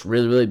first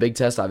really, really big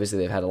test. Obviously,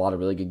 they've had a lot of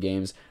really good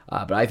games,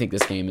 but I think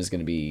this game is going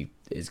to be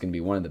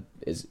one of the,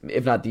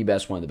 if not the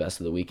best, one of the best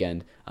of the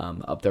weekend,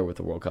 up there with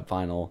the World Cup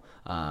final.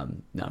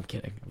 No, I'm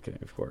kidding.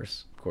 Of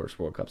course,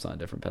 World Cup's on a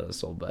different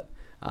pedestal, but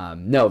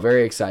no,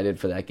 very excited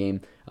for that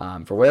game.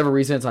 For whatever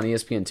reason, it's on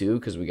ESPN2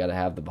 because we got to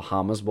have the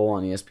Bahamas Bowl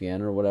on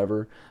ESPN or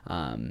whatever.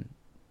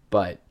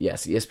 But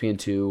yes,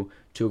 ESPN2,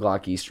 2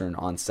 o'clock Eastern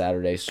on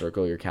Saturday.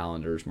 Circle your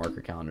calendars, mark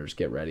your calendars,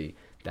 get ready.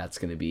 That's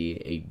going to be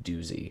a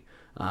doozy.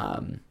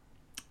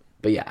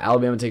 But yeah,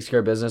 Alabama takes care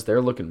of business.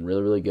 They're looking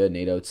really, really good.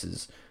 Nate Oates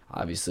is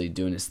obviously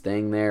doing his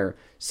thing there.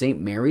 St.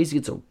 Mary's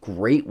gets a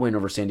great win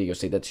over San Diego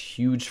State. That's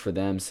huge for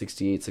them,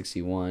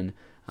 68-61.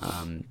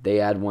 They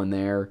add one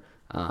there.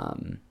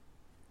 What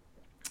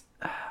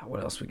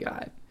else we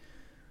got?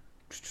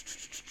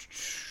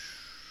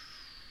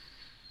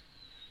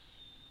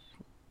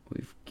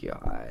 We've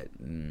got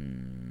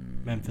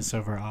Memphis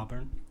over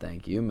Auburn.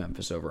 Thank you,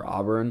 Memphis over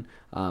Auburn.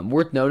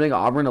 Worth noting,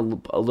 Auburn a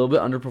little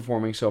bit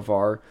underperforming so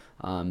far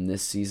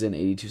this season.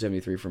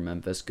 82-73 for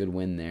Memphis. Good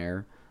win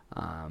there.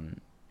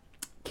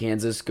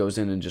 Kansas goes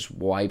in and just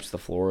wipes the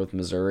floor with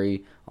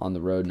Missouri on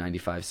the road,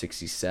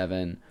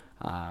 95-67.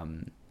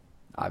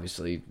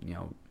 Obviously,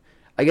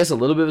 I guess a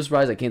little bit of a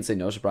surprise. I can't say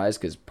no surprise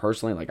because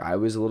personally, I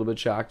was a little bit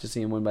shocked to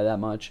see him win by that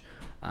much.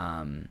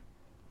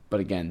 But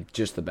again,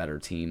 just the better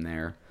team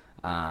there.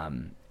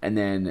 And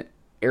then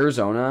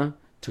Arizona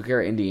took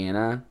care of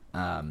Indiana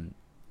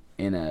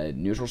in a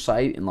neutral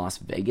site in Las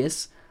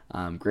Vegas.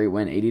 Great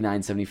win,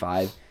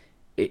 89-75.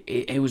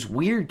 It was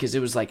weird because it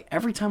was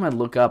every time I'd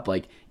look up,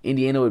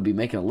 Indiana would be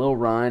making a little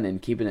run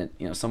and keeping it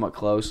somewhat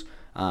close.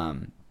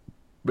 But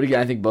again,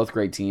 I think both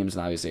great teams,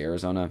 and obviously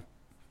Arizona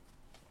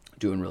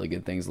doing really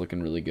good things,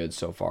 looking really good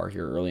so far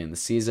here early in the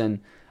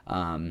season.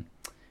 And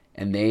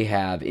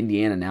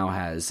Indiana now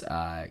has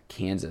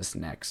Kansas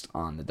next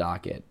on the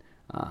docket.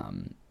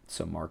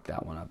 So mark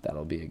that one up.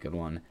 That'll be a good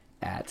one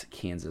at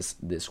Kansas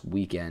this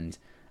weekend.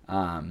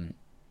 And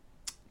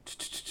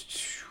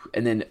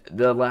then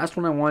the last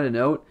one I wanted to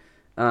note,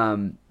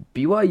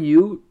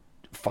 BYU,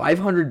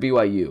 500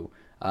 BYU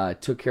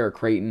took care of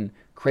Creighton.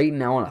 Creighton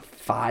now on a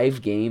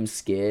 5-game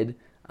skid.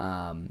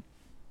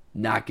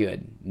 Not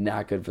good.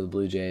 Not good for the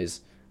Blue Jays.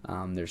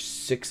 They're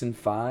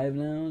 6-5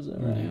 now, is that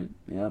right?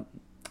 Mm-hmm. Yep.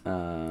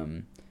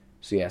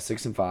 So yeah,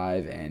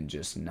 6-5 and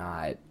just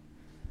not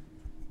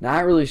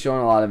really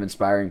showing a lot of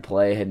inspiring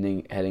play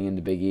heading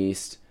into Big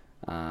East.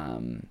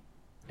 And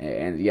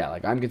yeah,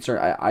 I'm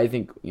concerned. I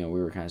think, we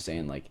were kind of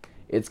saying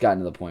it's gotten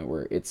to the point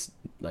where it's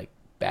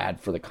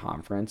bad for the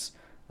conference,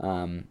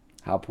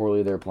 how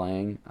poorly they're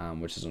playing,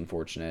 which is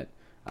unfortunate.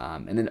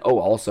 And then,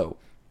 also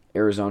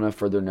Arizona,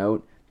 further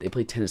note, they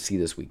play Tennessee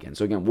this weekend.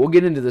 So again, we'll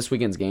get into this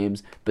weekend's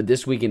games, but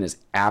this weekend is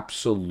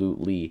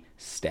absolutely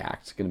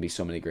stacked. It's going to be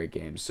so many great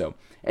games. So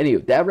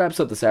anyway, that wraps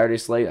up the Saturday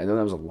slate. I know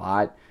that was a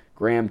lot.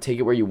 Graham, take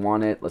it where you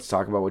want it. Let's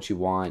talk about what you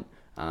want.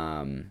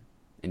 And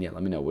yeah,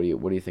 let me know. What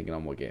are you thinking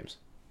on what games?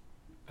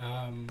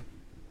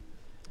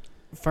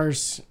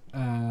 First,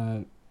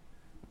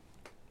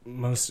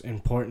 most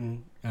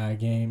important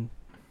game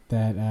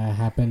that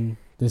happened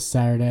this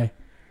Saturday.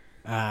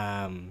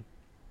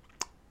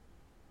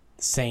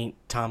 St.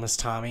 Thomas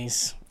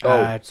Tommies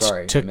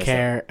took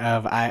care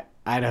of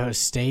Idaho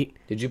State.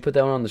 Did you put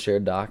that one on the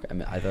shared doc?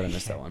 I thought I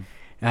missed that one.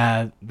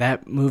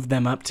 That moved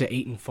them up to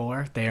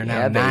 8-4. They are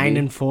now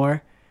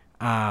 9-4.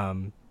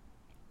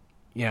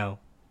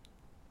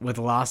 With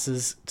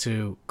losses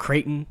to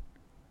Creighton,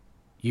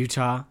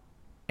 Utah,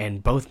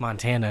 and both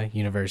Montana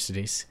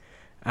universities.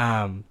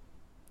 You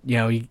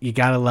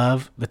gotta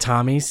love the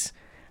Tommies.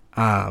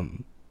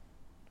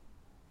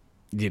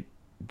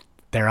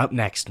 They're up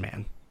next,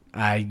 man.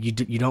 You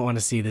don't want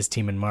to see this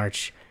team in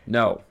March.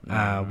 No.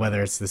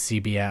 Whether it's the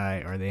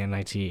CBI or the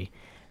NIT.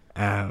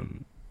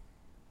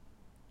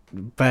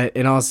 But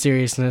in all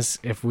seriousness,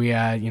 if we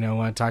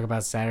want to talk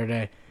about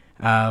Saturday,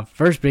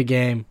 first big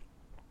game,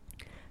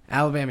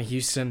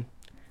 Alabama-Houston.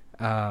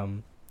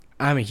 I'm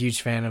a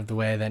huge fan of the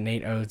way that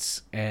Nate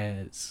Oates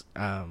has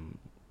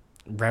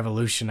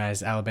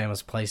revolutionized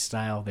Alabama's play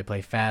style. They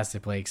play fast. They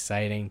play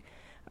exciting.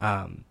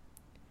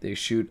 They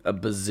shoot a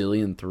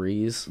bazillion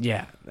threes.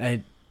 Yeah.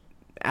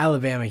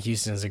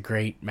 Alabama-Houston is a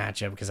great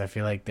matchup because I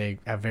feel like they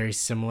have very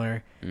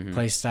similar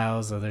play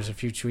styles. Though there's a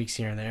few tweaks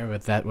here and there,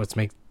 but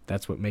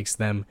that's what makes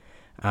them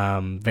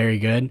very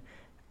good.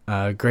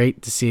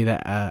 Great to see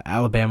that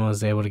Alabama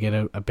was able to get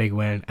a big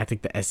win. I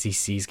think the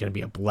SEC is going to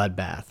be a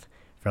bloodbath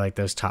for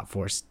those top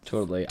four.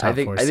 Totally. I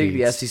think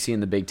the SEC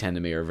and the Big Ten to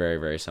me are very,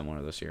 very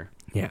similar this year.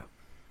 Yeah.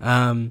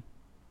 Not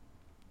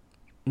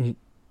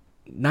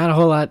a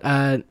whole lot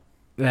that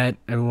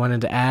I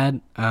wanted to add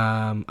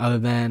other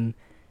than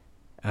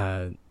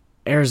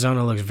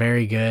Arizona looks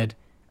very good.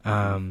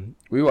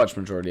 We watched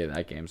majority of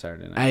that game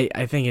Saturday night.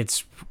 I think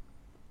it's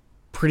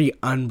pretty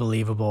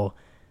unbelievable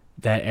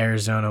that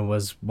Arizona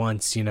was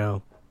once, one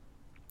of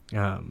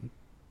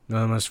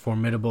the most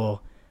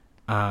formidable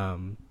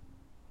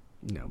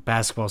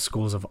basketball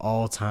schools of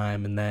all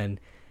time. And then,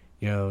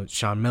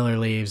 Sean Miller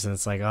leaves, and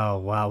it's like, oh,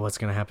 wow, what's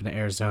going to happen to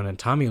Arizona? And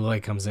Tommy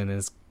Lloyd comes in and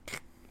has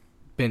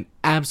been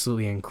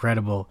absolutely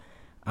incredible.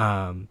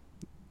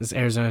 This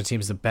Arizona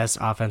team is the best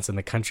offense in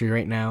the country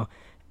right now,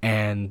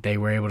 and they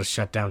were able to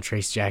shut down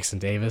Trace Jackson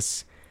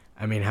Davis.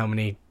 I mean, how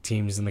many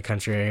teams in the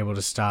country are able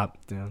to stop?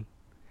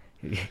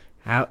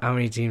 How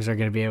many teams are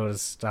going to be able to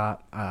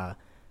stop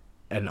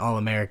an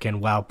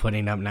All-American while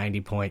putting up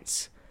 90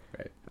 points?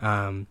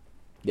 Right.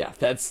 Yeah,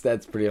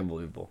 that's pretty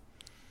unbelievable.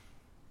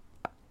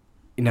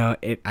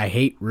 I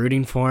hate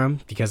rooting for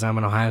him because I'm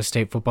an Ohio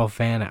State football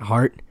fan at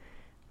heart,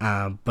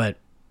 but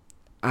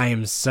I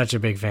am such a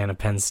big fan of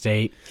Penn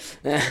State.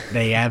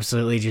 They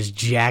absolutely just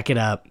jack it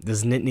up.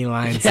 Those Nittany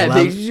Lions. Yeah,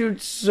 they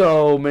shoot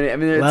so many. I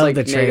mean, it's like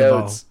the trade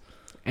ball.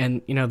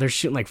 And they're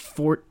shooting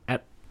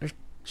they're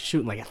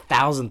shooting like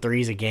 1,000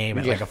 threes a game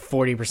at like a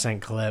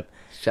 40% clip.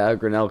 Shout out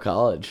Grinnell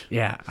College.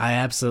 Yeah, I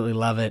absolutely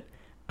love it.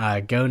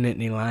 Go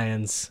Nittany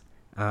Lions,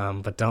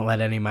 but don't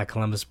let any of my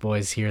Columbus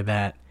boys hear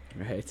that.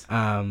 Right.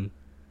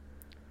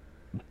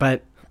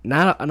 But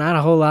not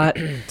a whole lot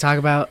to talk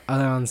about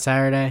other on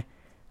Saturday.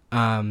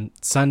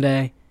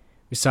 Sunday,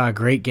 we saw a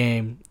great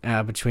game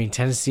between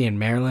Tennessee and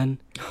Maryland.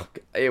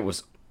 It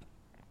was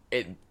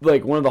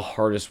like one of the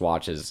hardest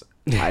watches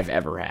I've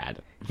ever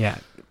had. Yeah.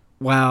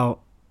 Wow.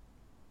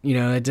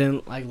 It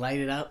didn't light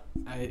it up.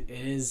 It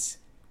is.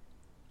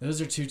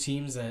 Those are two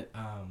teams that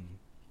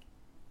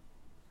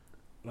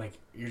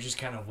you're just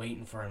kind of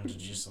waiting for them to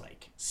just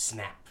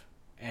snap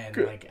and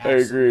I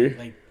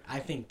agree. I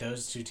think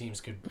those two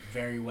teams could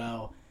very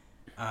well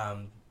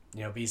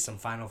be some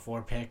Final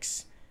Four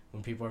picks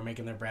when people are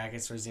making their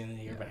brackets towards the end of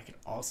the year. But I could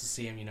also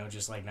see them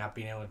just not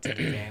being able to take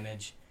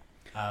advantage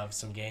of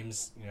some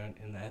games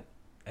in that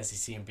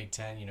SEC and Big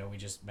Ten. We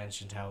just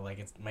mentioned how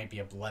it might be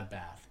a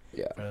bloodbath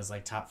for those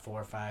top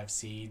 4 or 5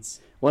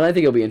 seeds. Well, I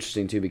think it'll be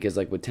interesting too because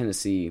with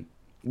Tennessee,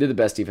 they're the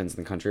best defense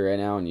in the country right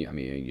now, and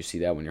you see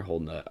that when you're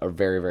holding a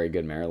very, very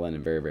good Maryland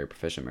and very, very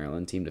proficient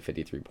Maryland team to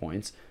 53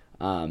 points.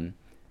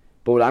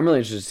 But what I'm really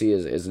interested to see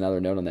is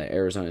another note on that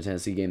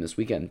Arizona-Tennessee game this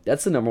weekend.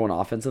 That's the number 1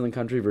 offense in the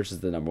country versus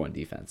the number 1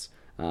 defense.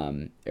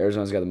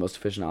 Arizona's got the most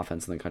efficient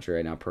offense in the country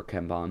right now per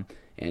KenPom,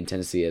 and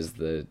Tennessee is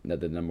the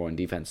number 1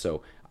 defense.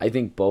 So I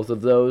think both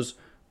of those,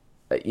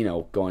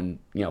 going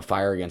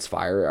fire against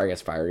fire, or I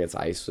guess fire against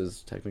ice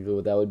is technically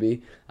what that would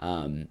be,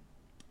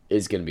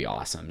 is going to be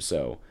awesome.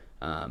 So,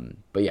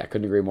 but yeah,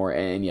 couldn't agree more.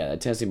 And yeah,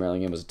 that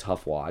Tennessee-Maryland game was a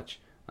tough watch,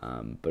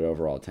 but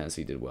overall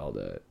Tennessee did well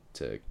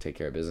to take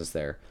care of business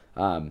there.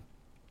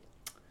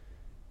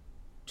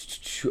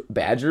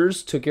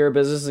 Badgers took care of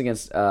business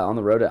against on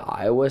the road at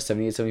Iowa,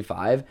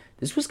 78-75.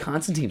 This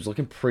Wisconsin team's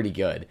looking pretty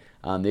good.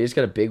 They just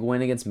got a big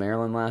win against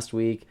Maryland last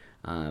week,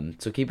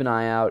 so keep an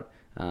eye out.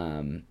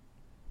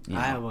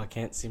 Iowa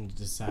can't seem to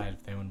decide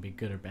if they want to be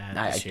good or bad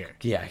this year.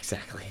 Yeah,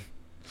 exactly.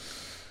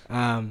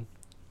 On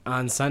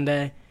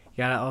Sunday, you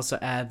gotta also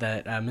add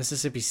that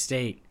Mississippi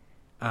State,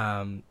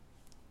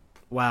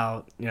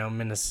 while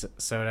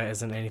Minnesota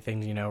isn't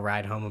anything to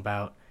ride home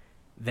about,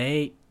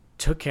 they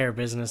took care of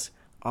business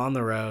on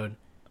the road,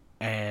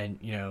 and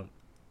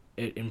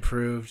it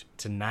improved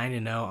to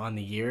 9-0 on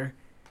the year.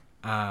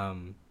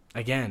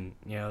 Again,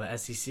 the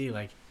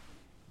SEC,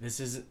 this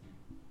is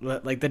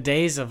the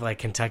days of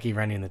Kentucky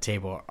running the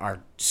table are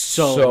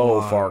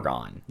so far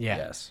gone. Yeah.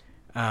 Yes.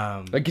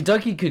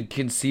 Kentucky could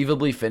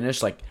conceivably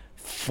finish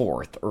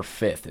 4th or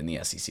 5th in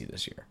the SEC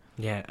this year.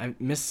 Yeah,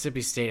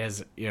 Mississippi State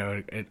has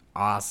an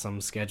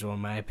awesome schedule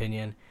in my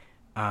opinion,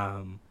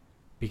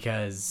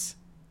 because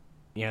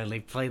they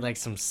play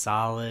some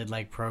solid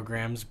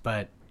programs,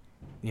 but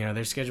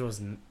their schedule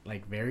is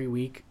very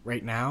weak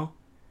right now.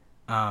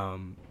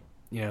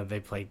 They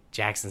play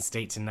Jackson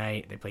State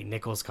tonight. They play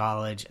Nichols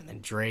College and then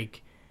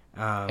Drake.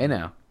 Hey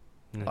now,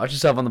 watch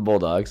yourself on the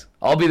Bulldogs.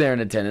 I'll be there in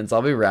attendance.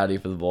 I'll be rowdy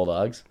for the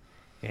Bulldogs.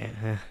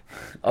 Yeah,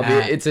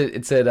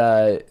 It's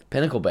at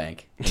Pinnacle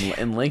Bank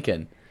in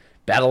Lincoln.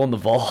 Battle in the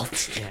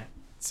vault. Yeah.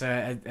 So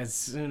as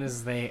soon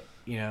as they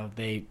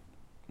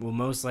will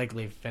most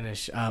likely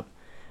finish up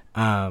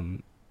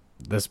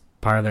this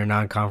part of their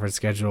non-conference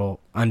schedule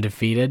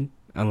undefeated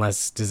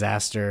unless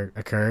disaster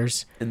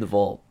occurs in the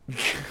vault.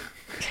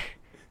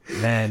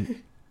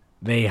 Then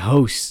they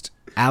host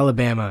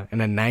Alabama in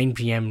a 9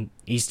 p.m.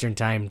 Eastern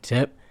time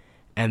tip,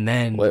 and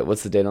then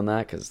what's the date on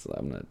that? Because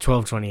I'm gonna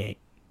 12/28.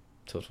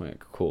 12/28.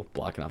 Cool.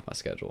 Blocking off my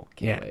schedule.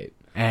 Can't wait.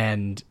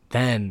 And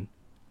then,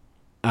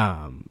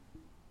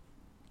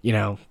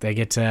 they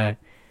get to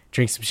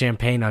drink some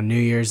champagne on New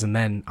Year's, and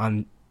then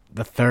on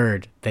the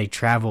 3rd they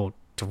travel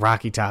to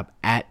Rocky Top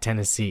at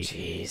Tennessee.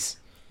 Jeez.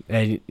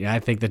 And I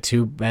think the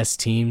 2 best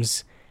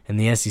teams in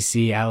the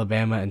SEC,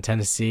 Alabama and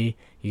Tennessee,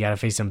 you got to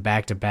face them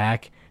back to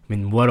back. I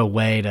mean, what a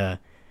way to.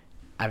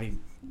 I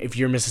mean, if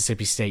you're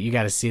Mississippi State, you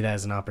got to see that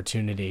as an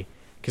opportunity,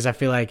 because I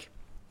feel like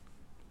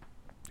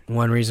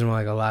one reason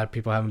why a lot of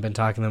people haven't been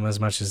talking to them as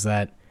much is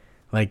that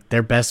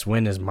their best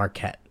win is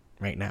Marquette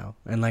right now,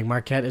 and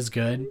Marquette is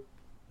good,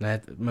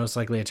 that most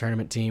likely a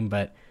tournament team,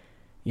 but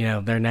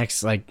their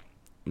next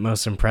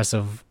most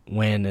impressive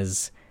win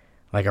is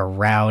like a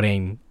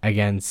routing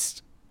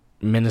against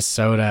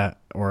Minnesota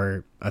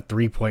or a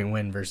 3-point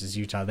win versus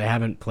Utah. They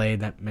haven't played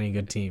that many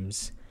good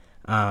teams.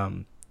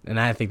 And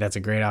I think that's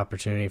a great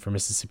opportunity for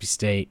Mississippi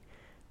State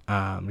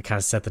to kind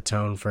of set the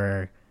tone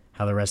for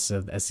how the rest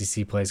of the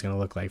SEC play is going to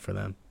look like for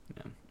them.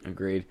 Yeah,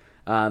 agreed.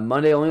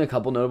 Monday, only a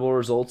couple notable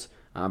results.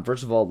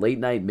 First of all, late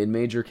night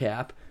mid-major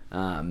cap.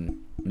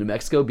 New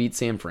Mexico beat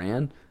San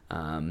Fran.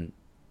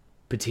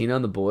 Patina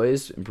and the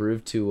boys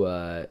improved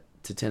to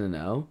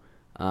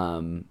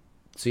 10-0.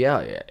 So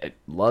yeah, I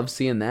love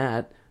seeing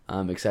that.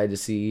 I'm excited to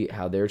see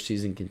how their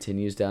season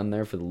continues down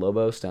there for the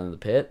Lobos down in the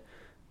pit.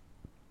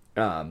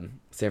 San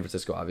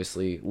Francisco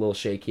obviously a little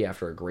shaky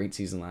after a great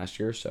season last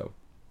year, so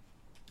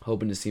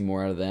hoping to see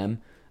more out of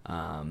them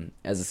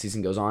as the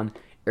season goes on.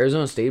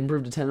 Arizona State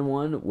improved to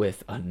 10-1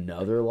 with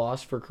another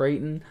loss for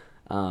Creighton.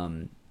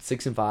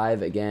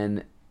 6-5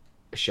 again,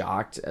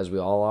 shocked as we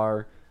all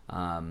are,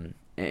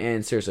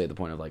 and seriously at the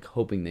point of like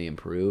hoping they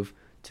improve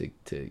to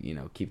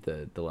keep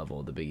the level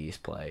of the Big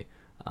East play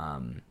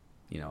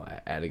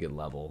at a good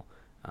level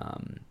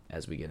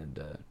as we get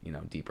into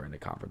deeper into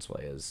conference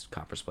play as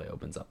conference play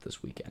opens up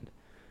this weekend.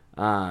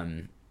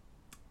 And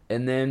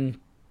then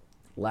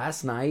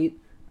last night,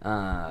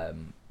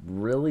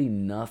 really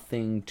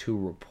nothing to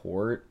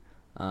report.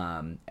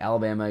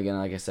 Alabama, again,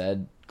 like I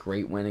said,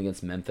 great win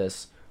against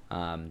Memphis.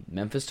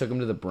 Memphis took them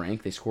to the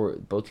brink.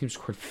 Both teams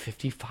scored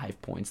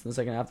 55 points in the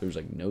second half. There was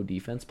no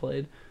defense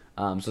played.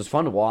 So it's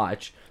fun to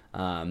watch.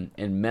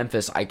 And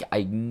Memphis,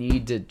 I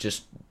need to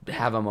just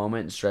have a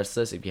moment and stress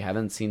this. If you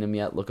haven't seen them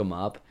yet, look them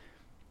up.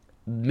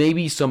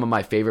 Maybe some of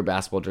my favorite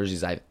basketball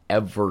jerseys I've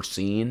ever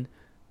seen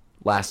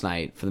last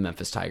night for the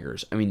Memphis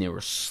Tigers. I mean, they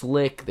were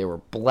slick. They were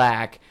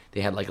black.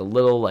 They had a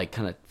little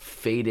kind of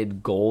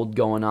faded gold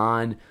going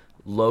on.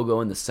 Logo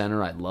in the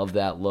center. I love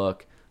that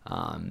look.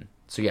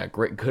 So yeah,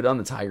 good on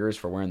the Tigers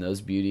for wearing those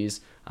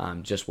beauties.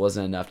 Just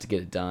wasn't enough to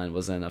get it done.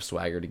 Wasn't enough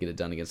swagger to get it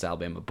done against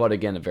Alabama. But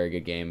again, a very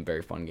good game,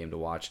 very fun game to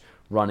watch.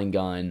 Run and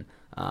gun.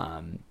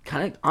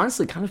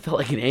 Honestly felt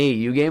like an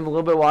AAU game a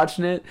little bit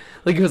watching it.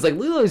 It was look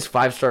at all these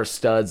 5-star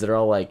studs that are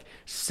all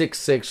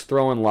 6'6",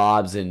 throwing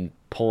lobs and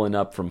pulling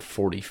up from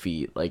 40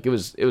 feet. It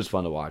was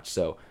fun to watch.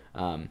 So,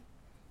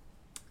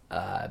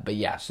 but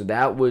yeah, so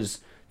that was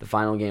the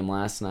final game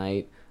last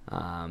night.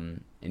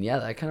 And yeah,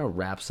 that kind of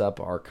wraps up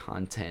our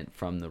content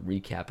from the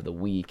recap of the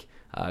week.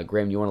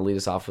 Graham, you want to lead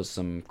us off with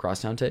some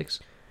crosstown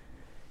takes?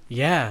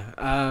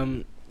 Yeah.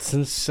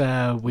 Since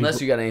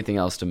unless you got anything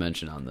else to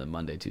mention on the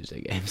Monday,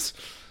 Tuesday games.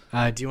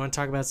 Do you want to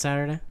talk about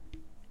Saturday?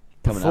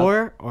 Coming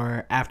Before up?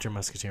 Or after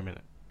Musketeer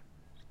Minute?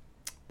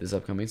 This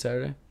upcoming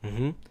Saturday?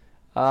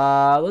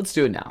 Mm-hmm. Let's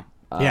do it now.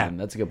 Yeah.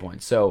 That's a good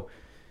point. So,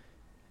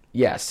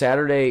 yeah,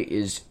 Saturday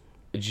is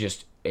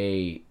just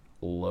a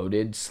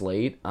loaded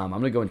slate. I'm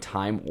going to go in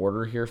time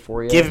order here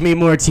for you. Give me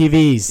more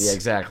TVs. Yeah,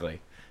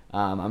 exactly.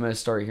 I'm going to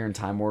start here in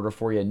time order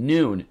for you.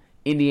 Noon,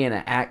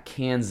 Indiana at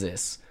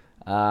Kansas.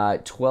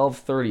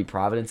 12:30,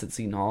 Providence at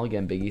Seton Hall.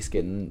 Again, Big East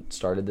getting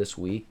started this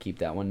week. Keep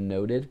that one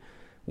noted.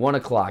 1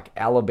 o'clock,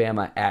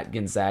 Alabama at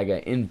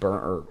Gonzaga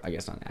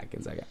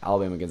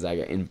Alabama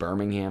Gonzaga in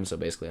Birmingham. So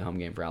basically a home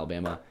game for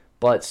Alabama,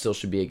 but still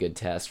should be a good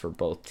test for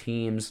both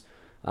teams.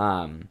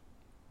 2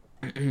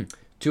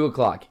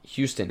 o'clock,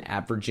 Houston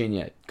at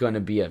Virginia. Going to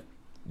be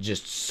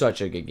just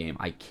such a good game.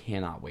 I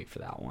cannot wait for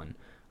that one.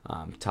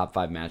 Top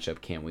 5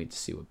 matchup. Can't wait to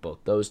see what both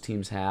those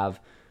teams have.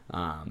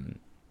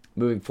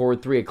 Moving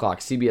forward, 3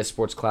 o'clock, CBS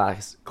Sports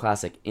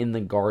Classic in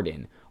the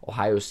Garden.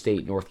 Ohio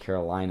State, North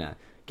Carolina.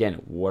 Again,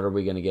 what are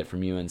we going to get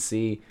from UNC?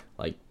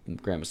 Like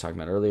Graham was talking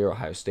about earlier,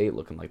 Ohio State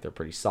looking like they're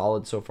pretty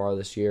solid so far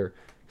this year.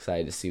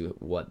 Excited to see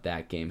what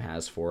that game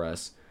has for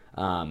us.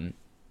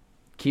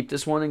 Keep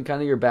this one in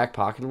kind of your back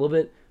pocket a little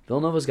bit.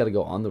 Villanova's got to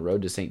go on the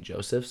road to St.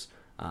 Joseph's.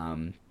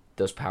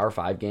 Those Power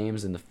 5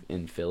 games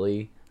in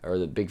Philly, or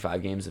the Big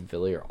 5 games in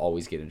Philly, are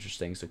always get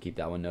interesting, so keep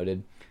that one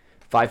noted.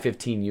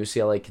 5:15,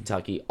 UCLA,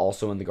 Kentucky,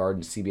 also in the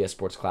Garden, CBS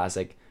Sports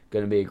Classic.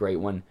 Going to be a great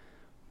one.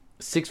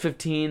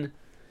 6:15,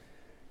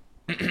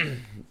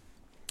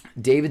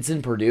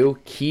 Davidson, Purdue.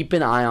 Keep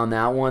an eye on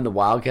that one. The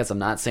Wildcats, I'm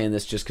not saying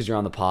this just because you're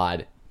on the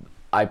pod.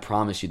 I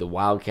promise you, the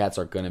Wildcats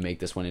are going to make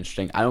this one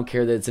interesting. I don't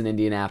care that it's in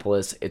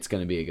Indianapolis. It's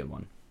going to be a good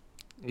one.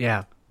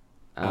 Yeah.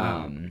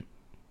 UConn's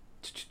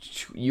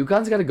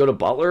got to go to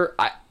Butler.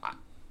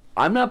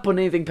 I'm not putting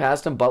anything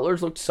past them.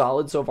 Butler's looked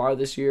solid so far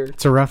this year.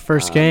 It's a rough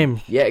first game.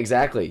 Yeah,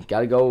 exactly.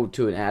 Got to go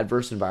to an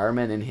adverse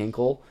environment in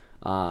Hinkle.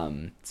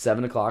 7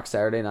 o'clock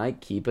Saturday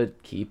night. Keep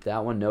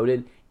that one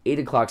noted. 8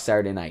 o'clock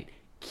Saturday night.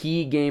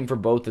 Key game for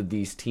both of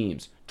these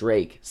teams.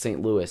 Drake,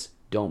 St. Louis.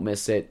 Don't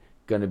miss it.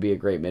 Going to be a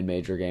great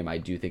mid-major game. I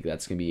do think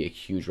that's going to be a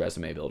huge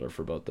resume builder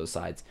for both those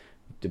sides,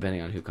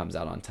 depending on who comes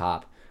out on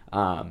top.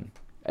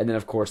 And then,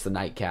 of course, the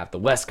nightcap, the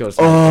West Coast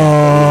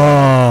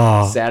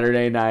nightcap.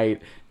 Saturday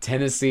night,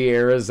 Tennessee,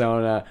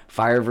 Arizona,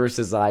 fire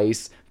versus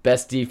ice,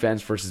 best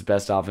defense versus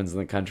best offense in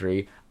the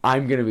country.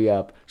 I'm going to be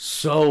up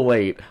so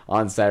late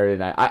on Saturday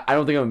night. I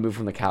don't think I'm going to move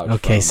from the couch.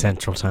 Okay,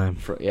 Central Time.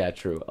 Yeah,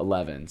 true.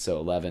 11. So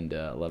 11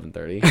 to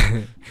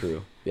 11:30.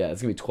 True. Yeah,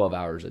 it's going to be 12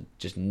 hours of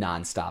just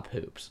nonstop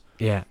hoops.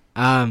 Yeah.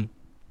 I'm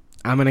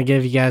going to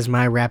give you guys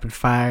my rapid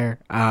fire.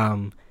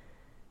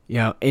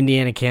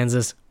 Indiana,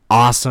 Kansas,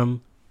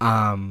 awesome.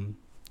 I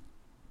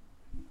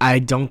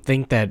don't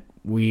think that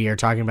we are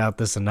talking about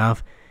this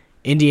enough.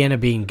 Indiana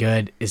being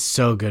good is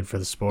so good for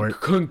the sport.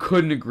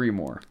 Couldn't agree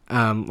more.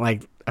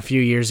 Like a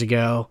few years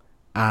ago,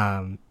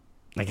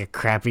 like a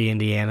crappy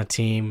Indiana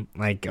team,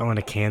 like going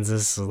to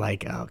Kansas,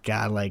 like, oh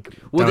god, like,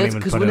 well, don't that's even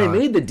because put when it they on.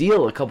 made the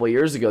deal a couple of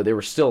years ago, they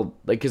were still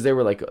like, because they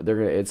were like, they're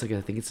gonna. It's like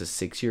I think it's a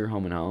 6-year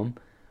home and home.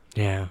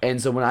 Yeah. And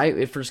so when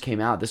it first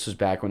came out, this was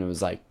back when it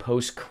was like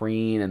post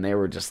Crean, and they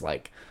were just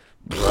like,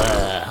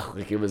 bleh.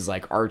 Like it was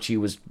like Archie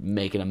was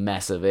making a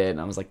mess of it, and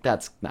I was like,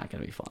 that's not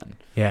gonna be fun.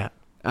 Yeah.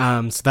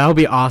 So that'll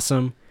be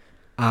awesome.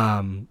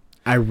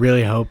 I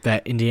really hope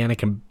that Indiana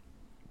can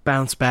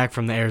bounce back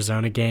from the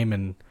Arizona game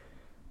and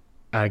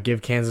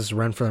give Kansas a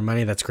run for their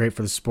money. That's great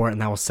for the sport,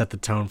 and that will set the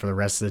tone for the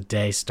rest of the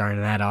day,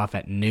 starting that off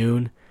at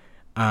noon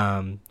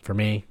for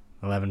me,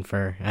 11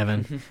 for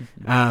Evan.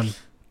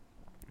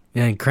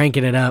 And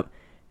cranking it up,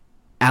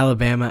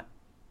 Alabama,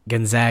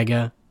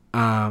 Gonzaga.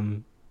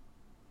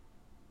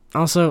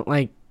 Also,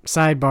 like,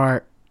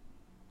 sidebar,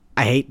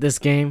 I hate this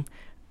game.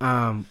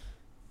 Why?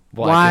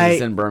 'Cause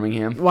it's in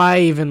Birmingham. Why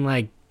even,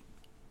 like,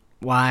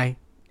 why?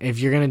 If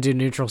you're going to do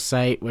neutral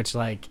site, which,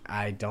 like,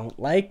 I don't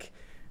like,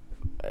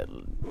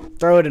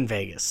 throw it in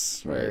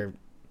Vegas or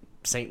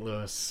St.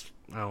 Louis.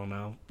 I don't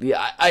know.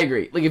 Yeah, I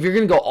agree. Like, if you're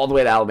going to go all the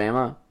way to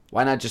Alabama,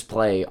 why not just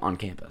play on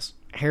campus?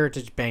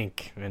 Heritage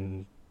Bank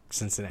in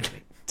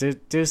Cincinnati.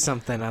 do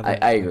something other.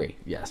 I agree.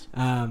 Yes.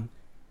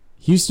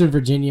 Houston,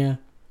 Virginia.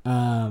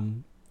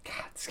 God,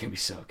 this is going to be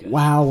so good.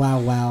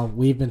 Wow.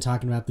 We've been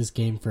talking about this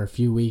game for a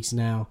few weeks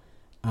now.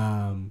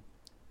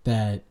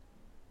 That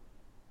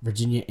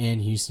Virginia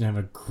and Houston have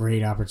a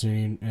great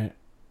opportunity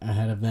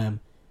ahead of them.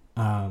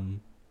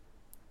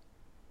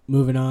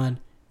 Moving on,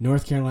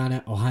 North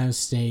Carolina, Ohio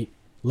State.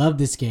 Love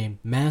this game.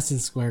 Madison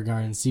Square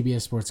Garden,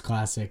 CBS Sports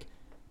Classic.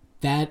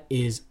 That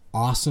is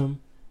awesome.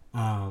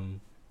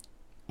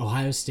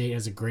 Ohio State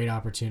has a great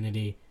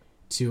opportunity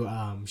to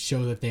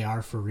show that they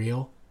are for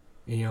real.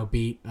 And,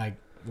 beat, like,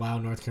 while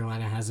North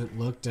Carolina hasn't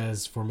looked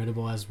as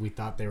formidable as we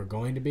thought they were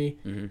going to be.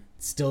 Mm-hmm.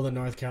 It's still the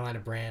North Carolina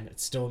brand.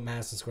 It's still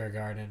Madison Square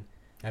Garden.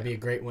 That'd be a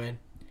great win.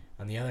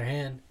 On the other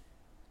hand,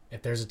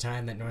 if there's a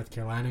time that North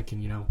Carolina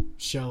can,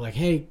 show like,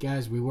 hey,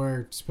 guys, we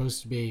were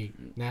supposed to be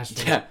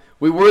national. Yeah,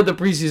 we were the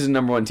preseason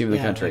 #1 team in the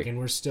country. Like, and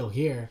we're still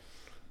here.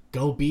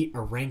 Go beat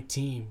a ranked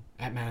team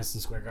at Madison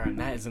Square Garden.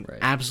 That is an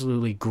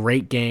absolutely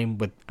great game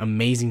with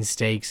amazing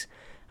stakes.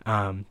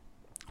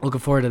 Looking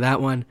forward to that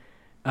one.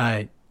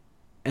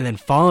 And then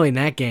following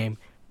that game,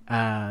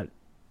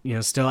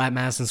 still at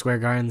Madison Square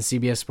Garden, the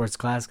CBS Sports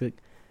Classic,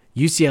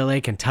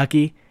 UCLA,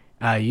 Kentucky.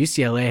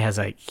 UCLA has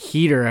a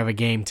heater of a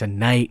game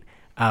tonight,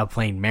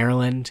 playing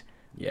Maryland.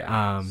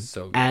 Yeah,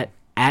 so good.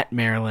 At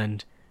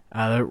Maryland.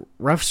 The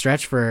rough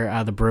stretch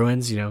for the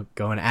Bruins,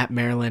 going at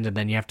Maryland, and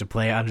then you have to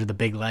play under the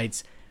big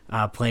lights,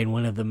 playing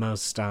one of the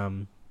most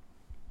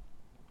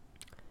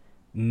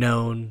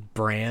known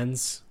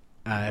brands.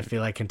 I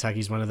feel like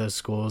Kentucky's one of those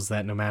schools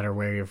that no matter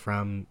where you're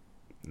from,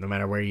 no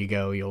matter where you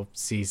go, you'll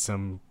see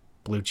some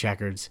blue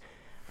checkers.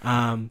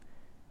 And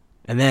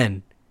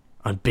then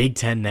on Big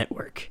Ten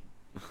Network,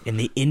 in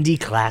the Indy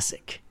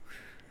Classic,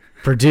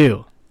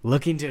 Purdue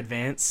looking to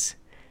advance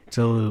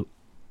to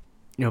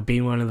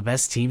being one of the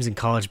best teams in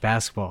college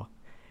basketball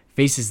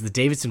faces the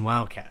Davidson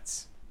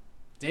Wildcats.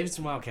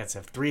 Davidson Wildcats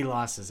have 3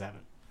 losses,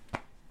 Evan.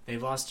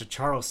 They've lost to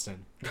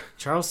Charleston.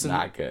 Charleston,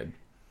 not good.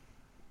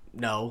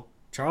 No,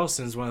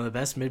 Charleston's one of the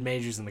best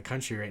mid-majors in the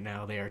country right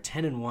now. They are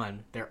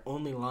 10-1. Their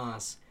only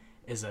loss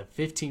is a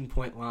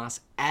 15-point loss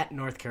at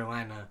North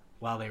Carolina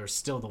while they were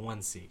still the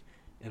 1 seed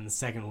in the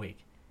second week.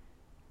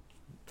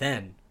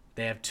 Then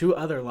they have 2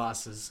 other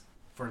losses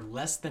for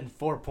less than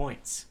 4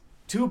 points.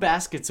 2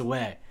 baskets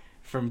away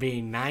from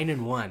being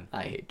 9-1.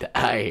 I hate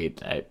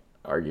that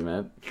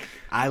argument.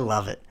 I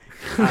love it.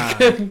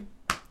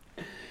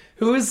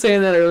 Who was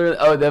saying that earlier?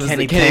 Oh, that was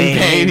Kenny Kenny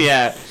Payne. Payne.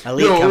 Yeah.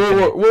 Elite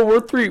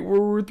company.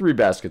 We're 3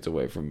 baskets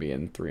away from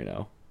being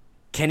 3-0.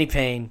 Kenny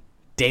Payne,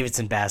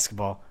 Davidson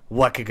basketball.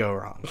 What could go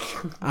wrong?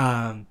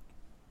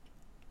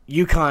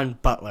 UConn,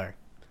 Butler.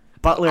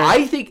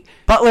 I think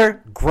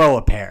Butler, grow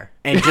a pair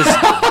and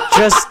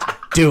just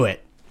do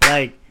it.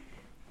 Like,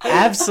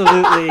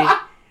 absolutely,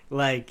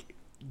 like,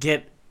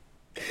 get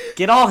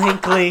all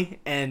Hinkley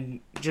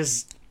and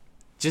just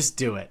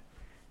do it.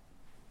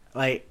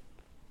 Like,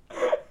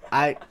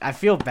 I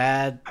feel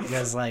bad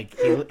because, like,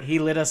 he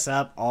lit us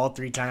up all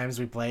 3 times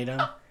we played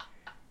him,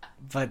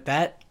 but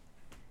that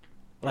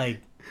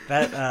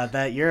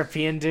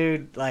European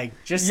dude, like,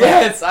 just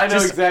yes, like, I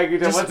know exactly.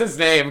 What's his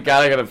name?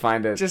 God, I gotta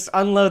find it. Just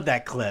unload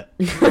that clip,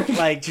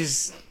 like,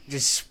 just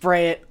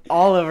spray it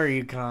all over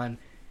UConn.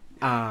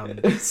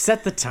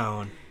 Set the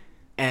tone.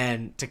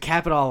 And to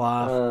cap it all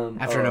off,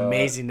 after an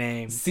amazing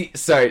name.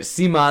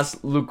 Simas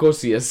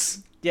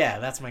Lukosius. Yeah,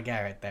 that's my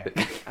guy right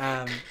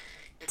there.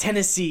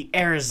 Tennessee,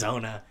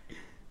 Arizona,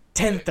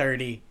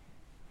 10:30.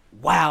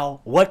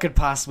 Wow, what could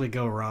possibly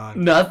go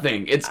wrong?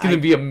 Nothing. It's going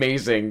to be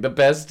amazing. The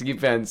best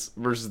defense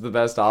versus the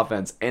best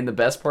offense. And the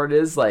best part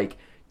is, like,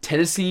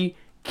 Tennessee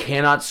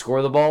cannot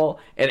score the ball,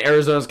 and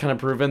Arizona's kind of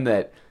proven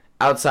that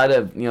outside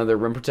of, their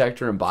rim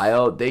protector and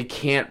bio, they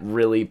can't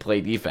really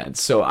play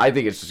defense. So I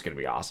think it's just going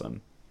to be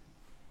awesome.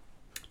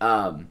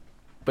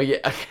 But yeah,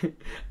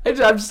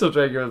 I'm still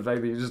trying to get over the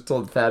fact that you just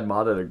told Thad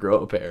Matta to grow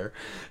a pair.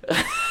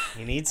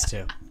 He needs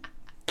to.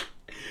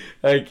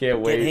 I can't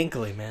wait. Get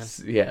Hinckley, man.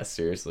 Yeah,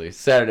 seriously.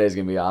 Saturday's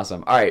going to be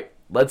awesome. All right,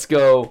 let's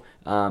go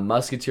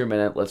Musketeer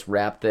Minute. Let's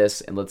wrap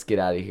this, and let's get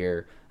out of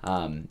here.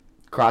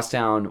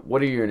 Crosstown,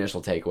 what are your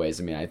initial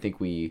takeaways? I mean, I think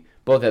we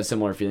both have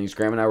similar feelings.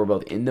 Graham and I were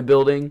both in the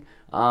building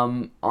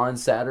on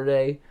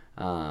Saturday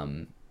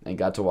and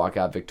got to walk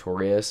out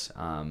victorious.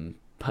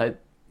 But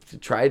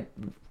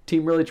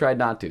team really tried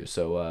not to.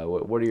 So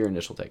what are your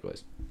initial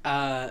takeaways?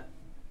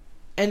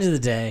 End of the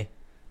day,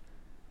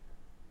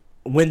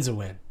 win's a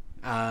win.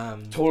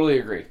 Totally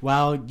agree.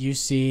 While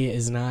UC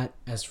is not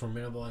as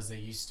formidable as they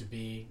used to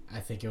be, I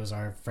think it was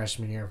our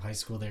freshman year of high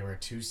school. They were a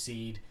 2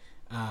 seed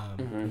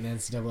in the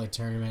NCAA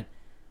tournament.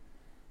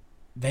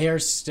 They are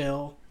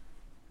still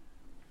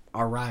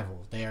our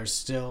rival. They are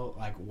still,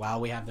 like,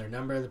 while we have their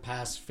number the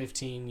past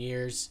 15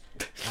 years,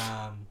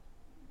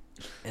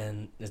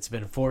 and it's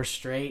been 4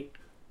 straight,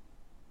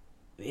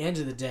 at the end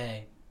of the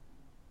day,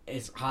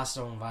 it's a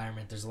hostile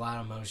environment. There's a lot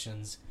of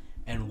emotions.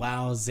 And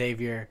while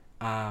Xavier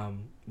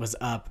was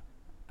up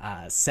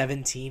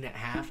 17 at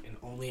half and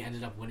only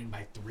ended up winning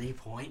by 3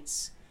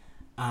 points,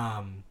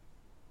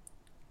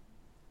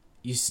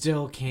 you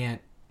still can't,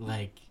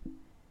 like,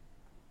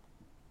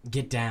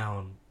 get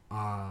down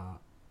on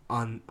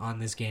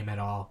this game at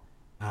all.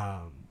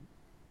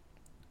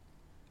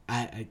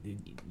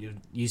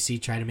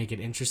 UC tried to make it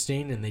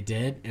interesting, and they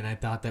did, and I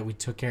thought that we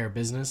took care of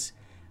business.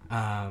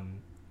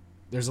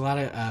 There's a lot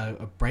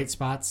of bright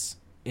spots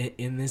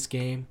in this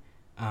game.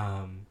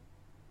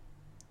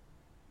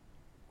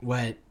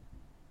 What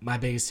my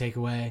biggest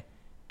takeaway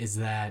is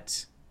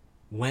that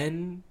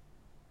when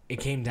it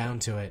came down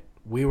to it,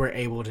 we were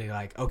able to,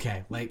 like,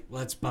 okay, like,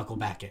 let's buckle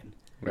back in.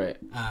 Right.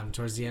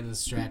 Towards the end of the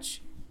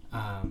stretch,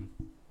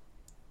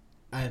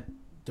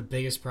 the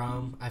biggest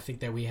problem I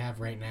think that we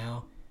have right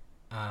now,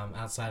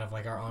 outside of,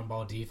 like, our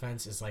on-ball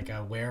defense, is, like,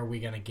 where are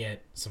we gonna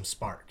get some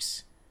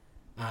sparks?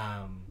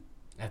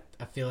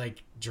 I feel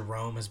like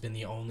Jerome has been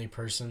the only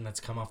person that's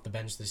come off the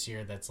bench this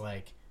year that's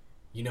like,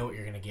 you know what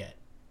you're gonna get.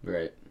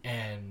 Right.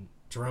 And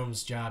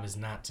Jerome's job is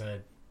not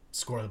to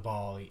score the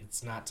ball.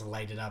 It's not to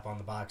light it up on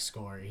the box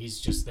score.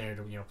 He's just there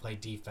to, play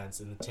defense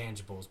and the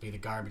tangibles, be the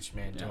garbage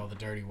man, do all the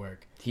dirty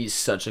work. He's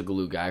such a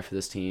glue guy for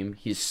this team.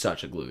 He's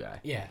such a glue guy.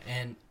 Yeah,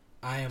 and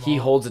he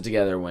holds it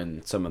together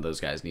when some of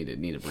those guys need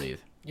to breathe.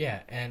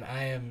 Yeah, and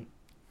I am,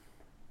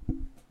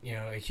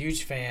 a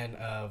huge fan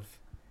of,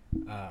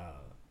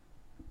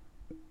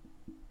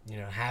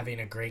 having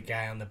a great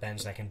guy on the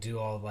bench that can do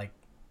all, like,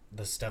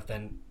 the stuff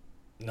that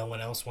no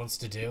one else wants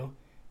to do,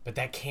 but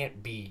that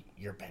can't be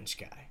your bench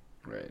guy.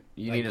 Right.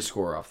 You need a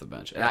scorer off the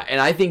bench.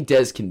 And I think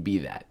Dez can be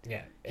that.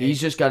 Yeah.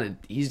 He's got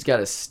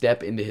to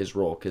step into his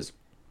role, because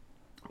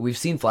we've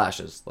seen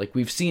flashes. Like,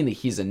 we've seen that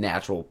he's a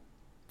natural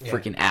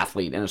freaking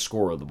athlete and a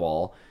scorer of the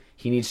ball.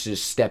 He needs to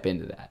just step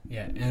into that.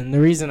 Yeah, and the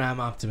reason I'm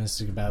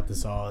optimistic about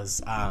this all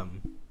is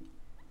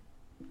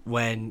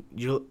when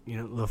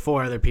the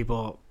 4 other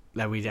people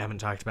that we haven't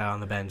talked about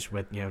on the bench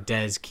with,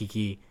 Dez,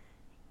 Kiki,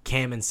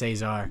 Cam, and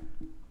Cesar,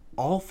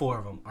 all 4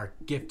 of them are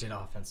gifted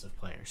offensive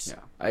players.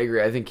 Yeah, I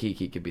agree. I think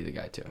Kiki could be the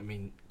guy too. I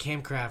mean,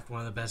 Cam Kraft, one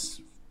of the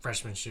best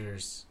freshman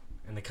shooters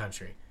in the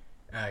country.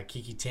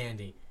 Kiki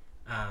Tandy,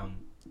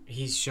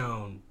 he's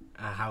shown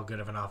how good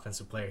of an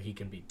offensive player he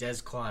can be.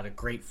 Des Claude, a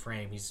great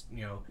frame. He's,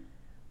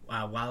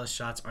 while his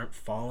shots aren't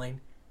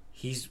falling,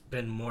 he's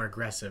been more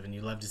aggressive, and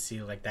you love to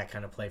see, like, that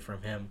kind of play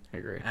from him. I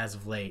agree. As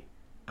of late.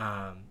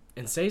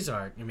 And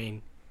Cesar, I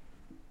mean,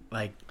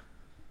 like,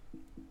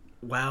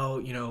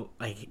 while,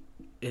 like,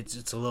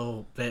 it's a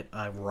little bit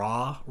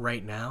raw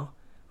right now,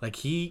 like,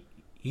 he's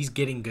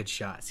getting good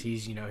shots.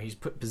 He's, he's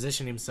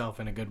positioned himself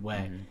in a good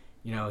way.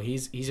 Mm-hmm.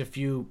 He's a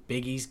few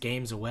Big East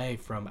games away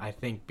from, I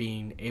think,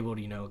 being able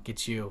to,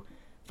 get you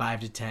 5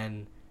 to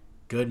 10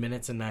 good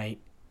minutes a night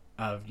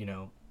of,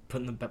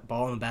 putting the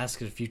ball in the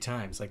basket a few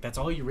times. Like, that's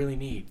all you really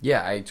need.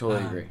 Yeah, I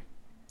totally agree.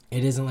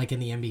 It isn't like in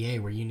the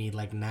NBA where you need,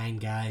 like, 9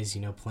 guys,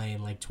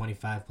 playing, like,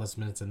 25-plus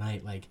minutes a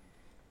night. Like,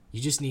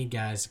 you just need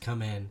guys to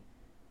come in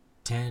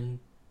 10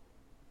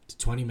 to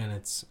 20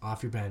 minutes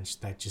off your bench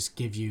that just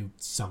give you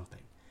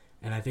something.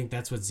 And I think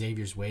that's what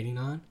Xavier's waiting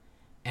on.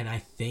 And I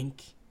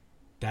think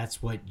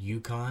that's what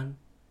UConn,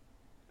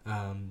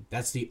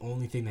 that's the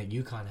only thing that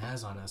UConn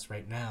has on us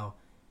right now.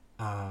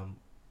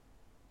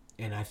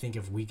 And I think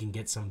if we can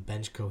get some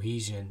bench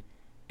cohesion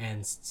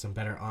and some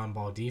better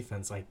on-ball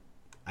defense, like,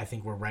 I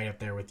think we're right up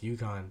there with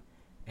UConn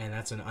and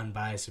that's an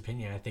unbiased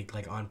opinion. I think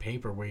like on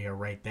paper we are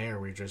right there.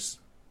 We're just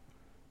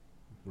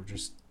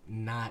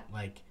not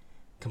like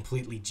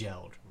completely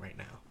gelled right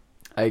now.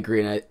 I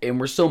agree, and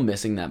we're still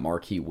missing that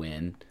marquee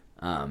win,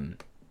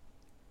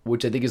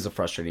 which I think is a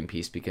frustrating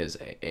piece because,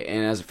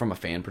 and as from a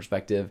fan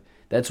perspective,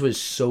 that's what's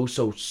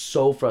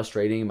so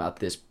frustrating about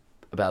this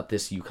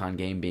UConn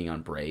game being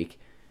on break,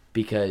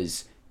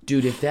 because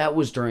dude, if that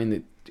was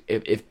during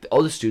if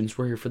all the students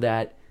were here for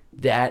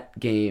that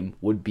game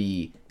would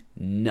be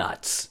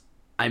nuts.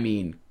 I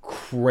mean,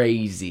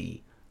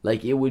 crazy.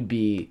 Like, it would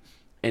be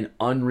an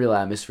unreal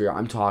atmosphere.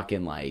 I'm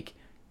talking like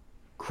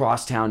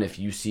crosstown if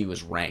UC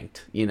was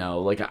ranked,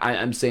 like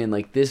I'm saying,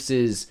 like,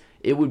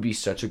 it would be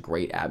such a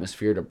great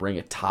atmosphere to bring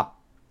a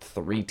top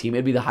 3 team.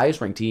 It'd be the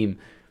highest ranked team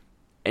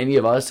any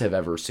of us have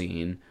ever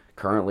seen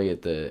currently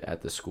at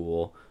the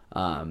school.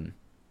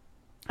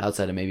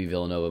 Outside of maybe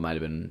Villanova, might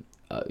have been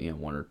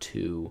 1 or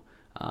 2.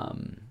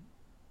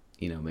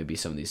 Maybe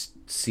some of these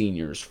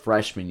seniors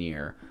freshman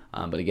year.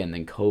 But again,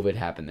 then COVID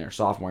happened their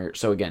sophomore year.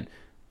 So again,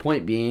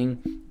 point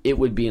being, it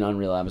would be an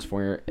unreal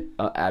atmosphere,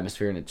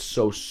 and it's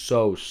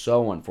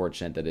so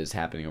unfortunate that it is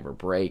happening over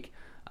break.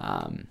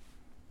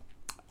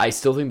 I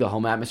still think the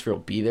home atmosphere will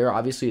be there.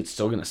 Obviously, it's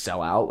still going to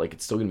sell out. Like,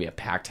 it's still going to be a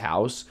packed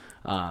house.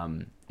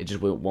 It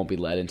just won't be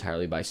led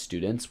entirely by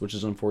students, which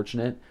is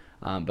unfortunate.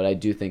 But I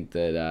do think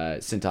that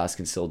Cintas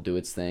can still do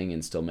its thing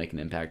and still make an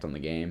impact on the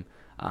game.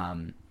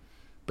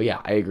 But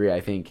yeah, I agree.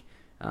 I think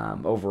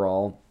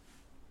overall,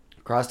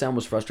 Crosstown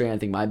was frustrating. I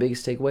think my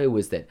biggest takeaway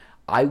was that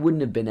I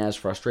wouldn't have been as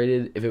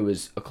frustrated if it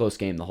was a close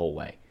game the whole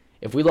way.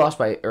 If we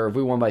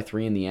won by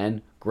 3 in the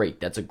end, great.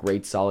 That's a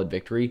great solid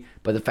victory.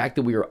 But the fact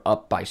that we were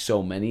up by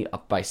so many,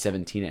 up by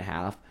 17 at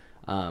half,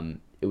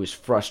 it was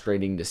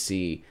frustrating to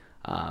see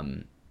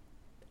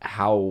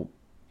how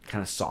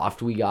kind of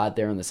soft we got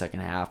there in the second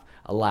half,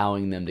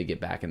 allowing them to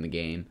get back in the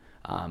game.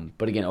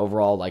 But again,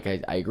 overall, like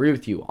I agree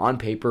with you. On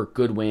paper,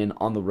 good win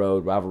on the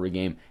road, rivalry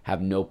game,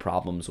 have no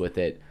problems with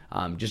it.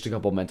 Just a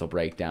couple mental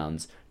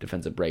breakdowns,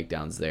 defensive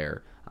breakdowns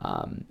there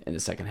in the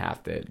second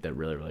half that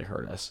really, really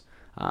hurt us.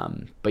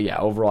 But yeah,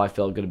 overall, I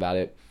felt good about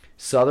it.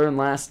 Southern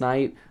last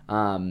night,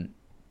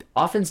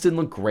 offense didn't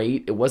look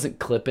great. It wasn't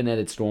clipping at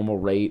its normal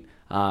rate.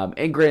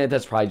 And granted,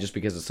 that's probably just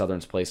because of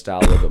Southern's play style,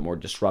 a little bit more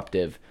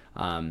disruptive.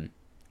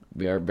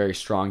 We are very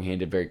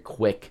strong-handed, very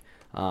quick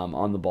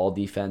on the ball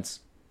defense.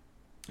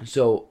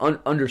 So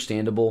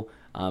understandable,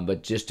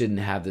 but just didn't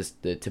have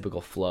the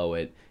typical flow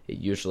it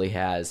usually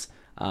has.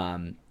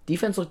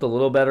 Defense looked a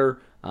little better,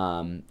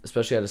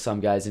 especially out of some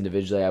guys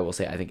individually. I will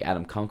say I think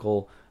Adam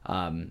Kunkel,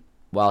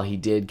 while he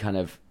did kind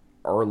of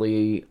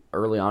early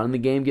on in the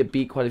game get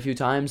beat quite a few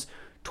times,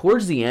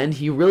 towards the end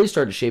he really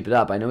started to shape it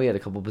up. I know he had a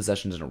couple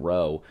possessions in a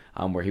row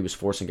where he was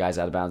forcing guys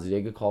out of bounds. He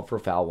did get called for a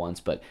foul once,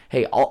 but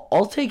hey,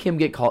 I'll take him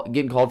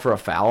getting called for a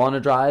foul on a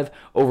drive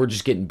over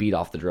just getting beat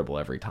off the dribble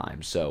every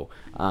time. So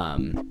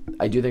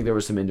I do think there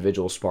were some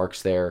individual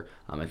sparks there.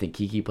 I think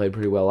Kiki played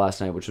pretty well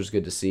last night, which was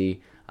good to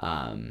see.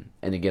 And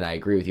again, I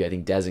agree with you. I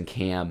think Des and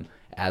Cam,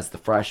 as the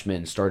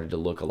freshmen, started to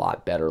look a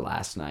lot better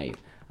last night.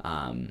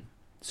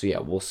 So yeah,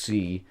 we'll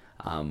see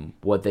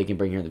what they can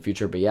bring here in the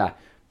future. But yeah,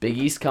 Big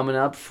East coming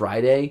up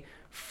Friday.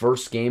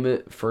 First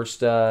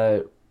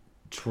true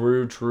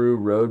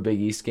road Big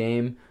East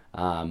game.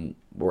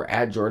 We're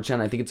at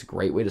Georgetown. I think it's a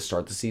great way to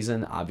start the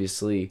season.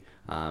 Obviously,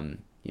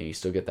 you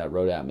still get that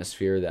road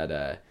atmosphere,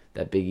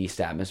 that Big East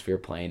atmosphere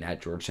playing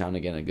at Georgetown.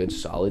 Again, a good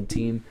solid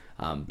team,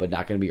 but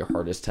not going to be your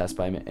hardest test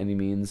by any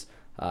means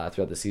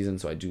throughout the season.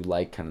 So I do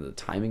like kind of the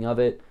timing of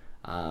it.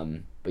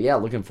 But yeah,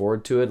 looking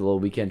forward to it. A little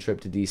weekend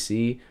trip to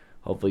DC.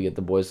 Hopefully get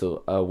the boys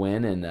a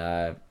win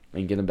and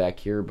get them back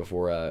here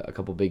before a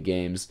couple big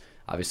games.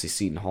 Obviously,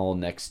 Seton Hall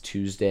next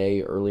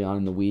Tuesday early on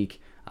in the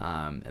week.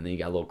 And then you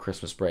got a little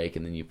Christmas break,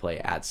 and then you play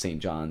at St.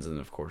 John's, and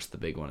then, of course, the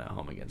big one at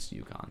home against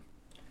UConn.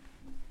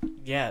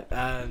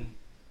 Yeah,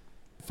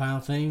 final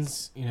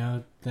things,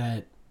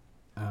 that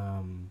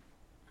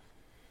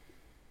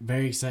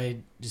very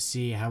excited to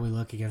see how we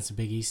look against a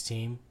Big East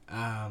team.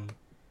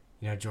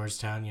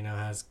 Georgetown,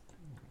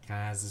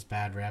 has this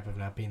bad rap of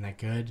not being that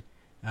good.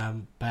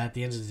 But at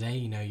the end of the day,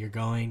 you're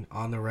going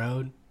on the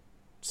road,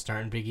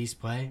 starting Big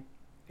East play.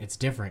 It's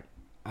different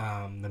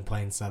than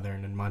playing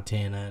Southern and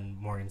Montana and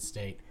Morgan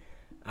State.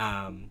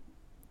 I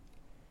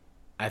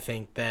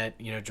think that,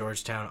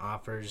 Georgetown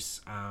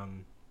offers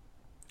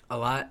a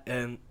lot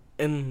in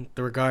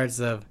the regards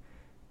of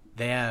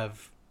they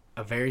have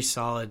a very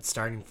solid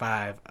starting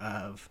 5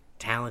 of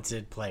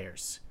talented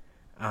players.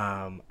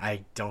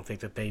 I don't think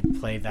that they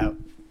play that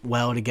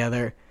well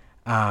together.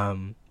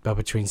 But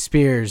between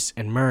Spears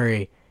and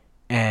Murray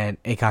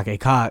and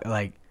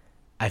Akok,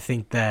 I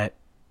think that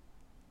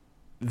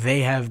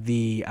they have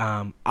the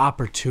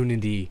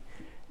opportunity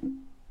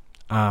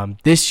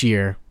this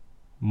year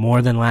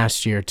more than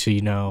last year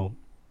to,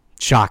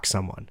 shock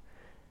someone.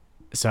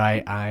 So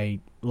I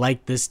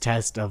like this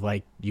test of,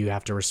 you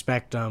have to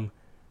respect them,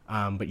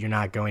 but you're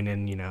not going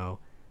in,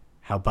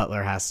 how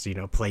Butler has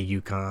to, play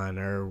UConn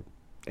or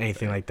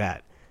anything like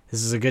that.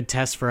 This is a good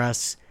test for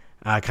us.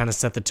 Kind of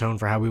set the tone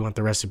for how we want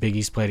the rest of Big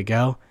East play to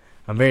go.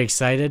 I'm very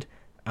excited.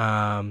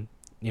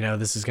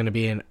 This is going to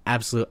be an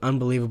absolute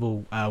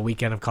unbelievable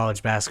weekend of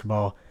college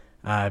basketball.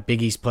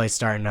 Big East play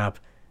starting up.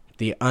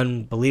 The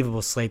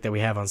unbelievable slate that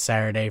we have on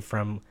Saturday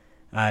from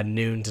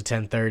noon to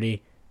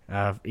 10:30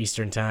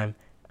 Eastern time.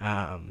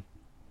 I'm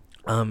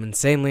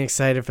insanely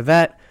excited for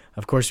that.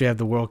 Of course, we have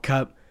the World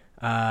Cup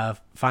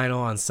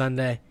final on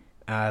Sunday.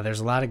 There's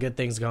a lot of good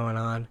things going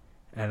on,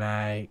 and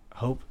I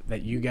hope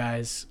that you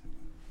guys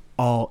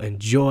all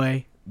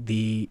enjoy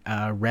the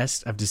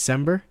rest of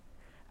December.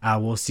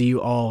 We'll see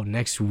you all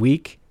next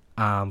week.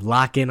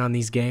 Lock in on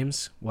these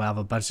games. We'll have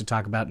a bunch to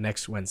talk about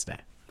next Wednesday.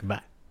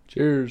 Goodbye.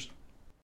 Cheers.